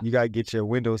got to get your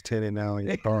windows tinted now in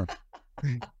your car.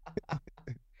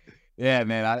 Yeah,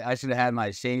 man. I should have had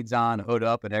my shades on, hood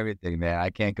up, and everything, man. I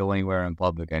can't go anywhere in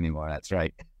public anymore. That's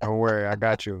right. Don't worry, I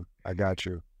got you.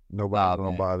 Nobody's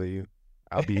gonna bother you.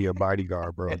 I'll be your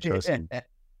bodyguard, bro. Trust me.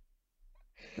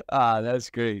 That's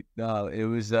great. No, it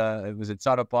was a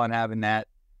ton of fun having that.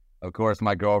 Of course,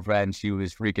 my girlfriend, she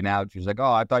was freaking out. She was like,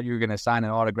 "Oh, I thought you were gonna sign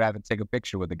an autograph and take a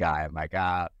picture with the guy." I'm like,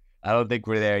 I don't think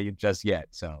we're there just yet.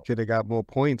 So could have got more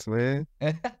points, man.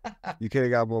 You could have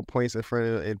got more points in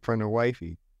front of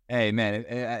wifey. Hey, man,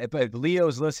 if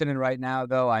Leo's listening right now,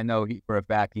 though, I know for a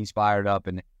fact he's fired up,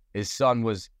 and his son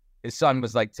was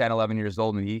like 10, 11 years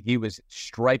old, and he was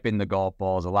striping the golf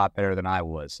balls a lot better than I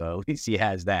was. So at least he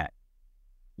has that.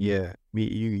 Yeah,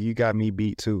 you got me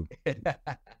beat too.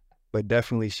 But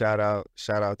definitely shout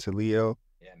out to Leo.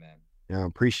 Yeah, man.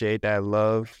 Appreciate that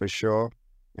love for sure.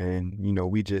 And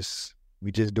we just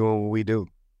doing what we do.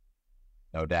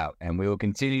 No doubt. And we will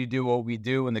continue to do what we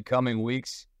do in the coming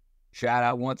weeks. Shout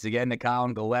out once again to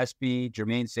Collin Gillespie,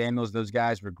 Jermaine Samuels. Those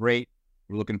guys were great.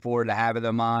 We're looking forward to having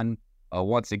them on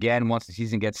once again once the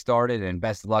season gets started. And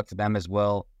best of luck to them as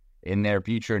well in their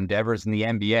future endeavors in the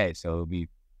NBA. So it'll be,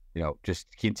 just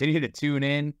continue to tune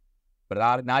in.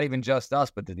 But not even just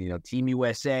us, but the Team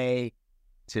USA,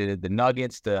 to the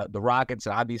Nuggets, the Rockets,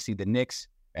 and obviously the Knicks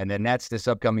and the Nets this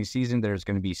upcoming season. There's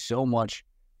going to be so much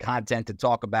content to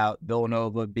talk about.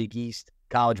 Villanova, Big East,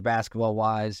 college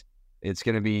basketball-wise. It's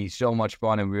going to be so much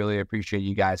fun, and we really appreciate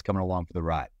you guys coming along for the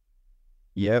ride.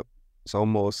 Yep. It's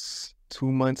almost 2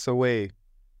 months away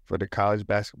for the college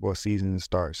basketball season to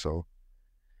start. So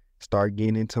start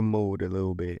getting into mode a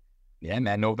little bit. Yeah,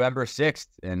 man, November 6th.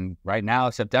 And right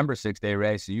now, September 6th,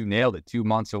 Ray. So you nailed it, 2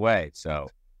 months away. So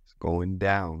it's going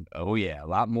down. Oh, yeah. A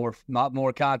lot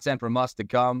more content from us to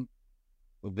come.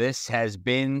 Well, this has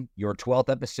been your 12th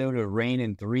episode of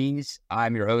Raynin Threes.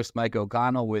 I'm your host, Mike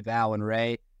O'Connell, with Alan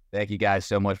Ray. Thank you guys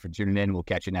so much for tuning in. We'll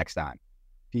catch you next time.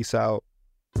 Peace out.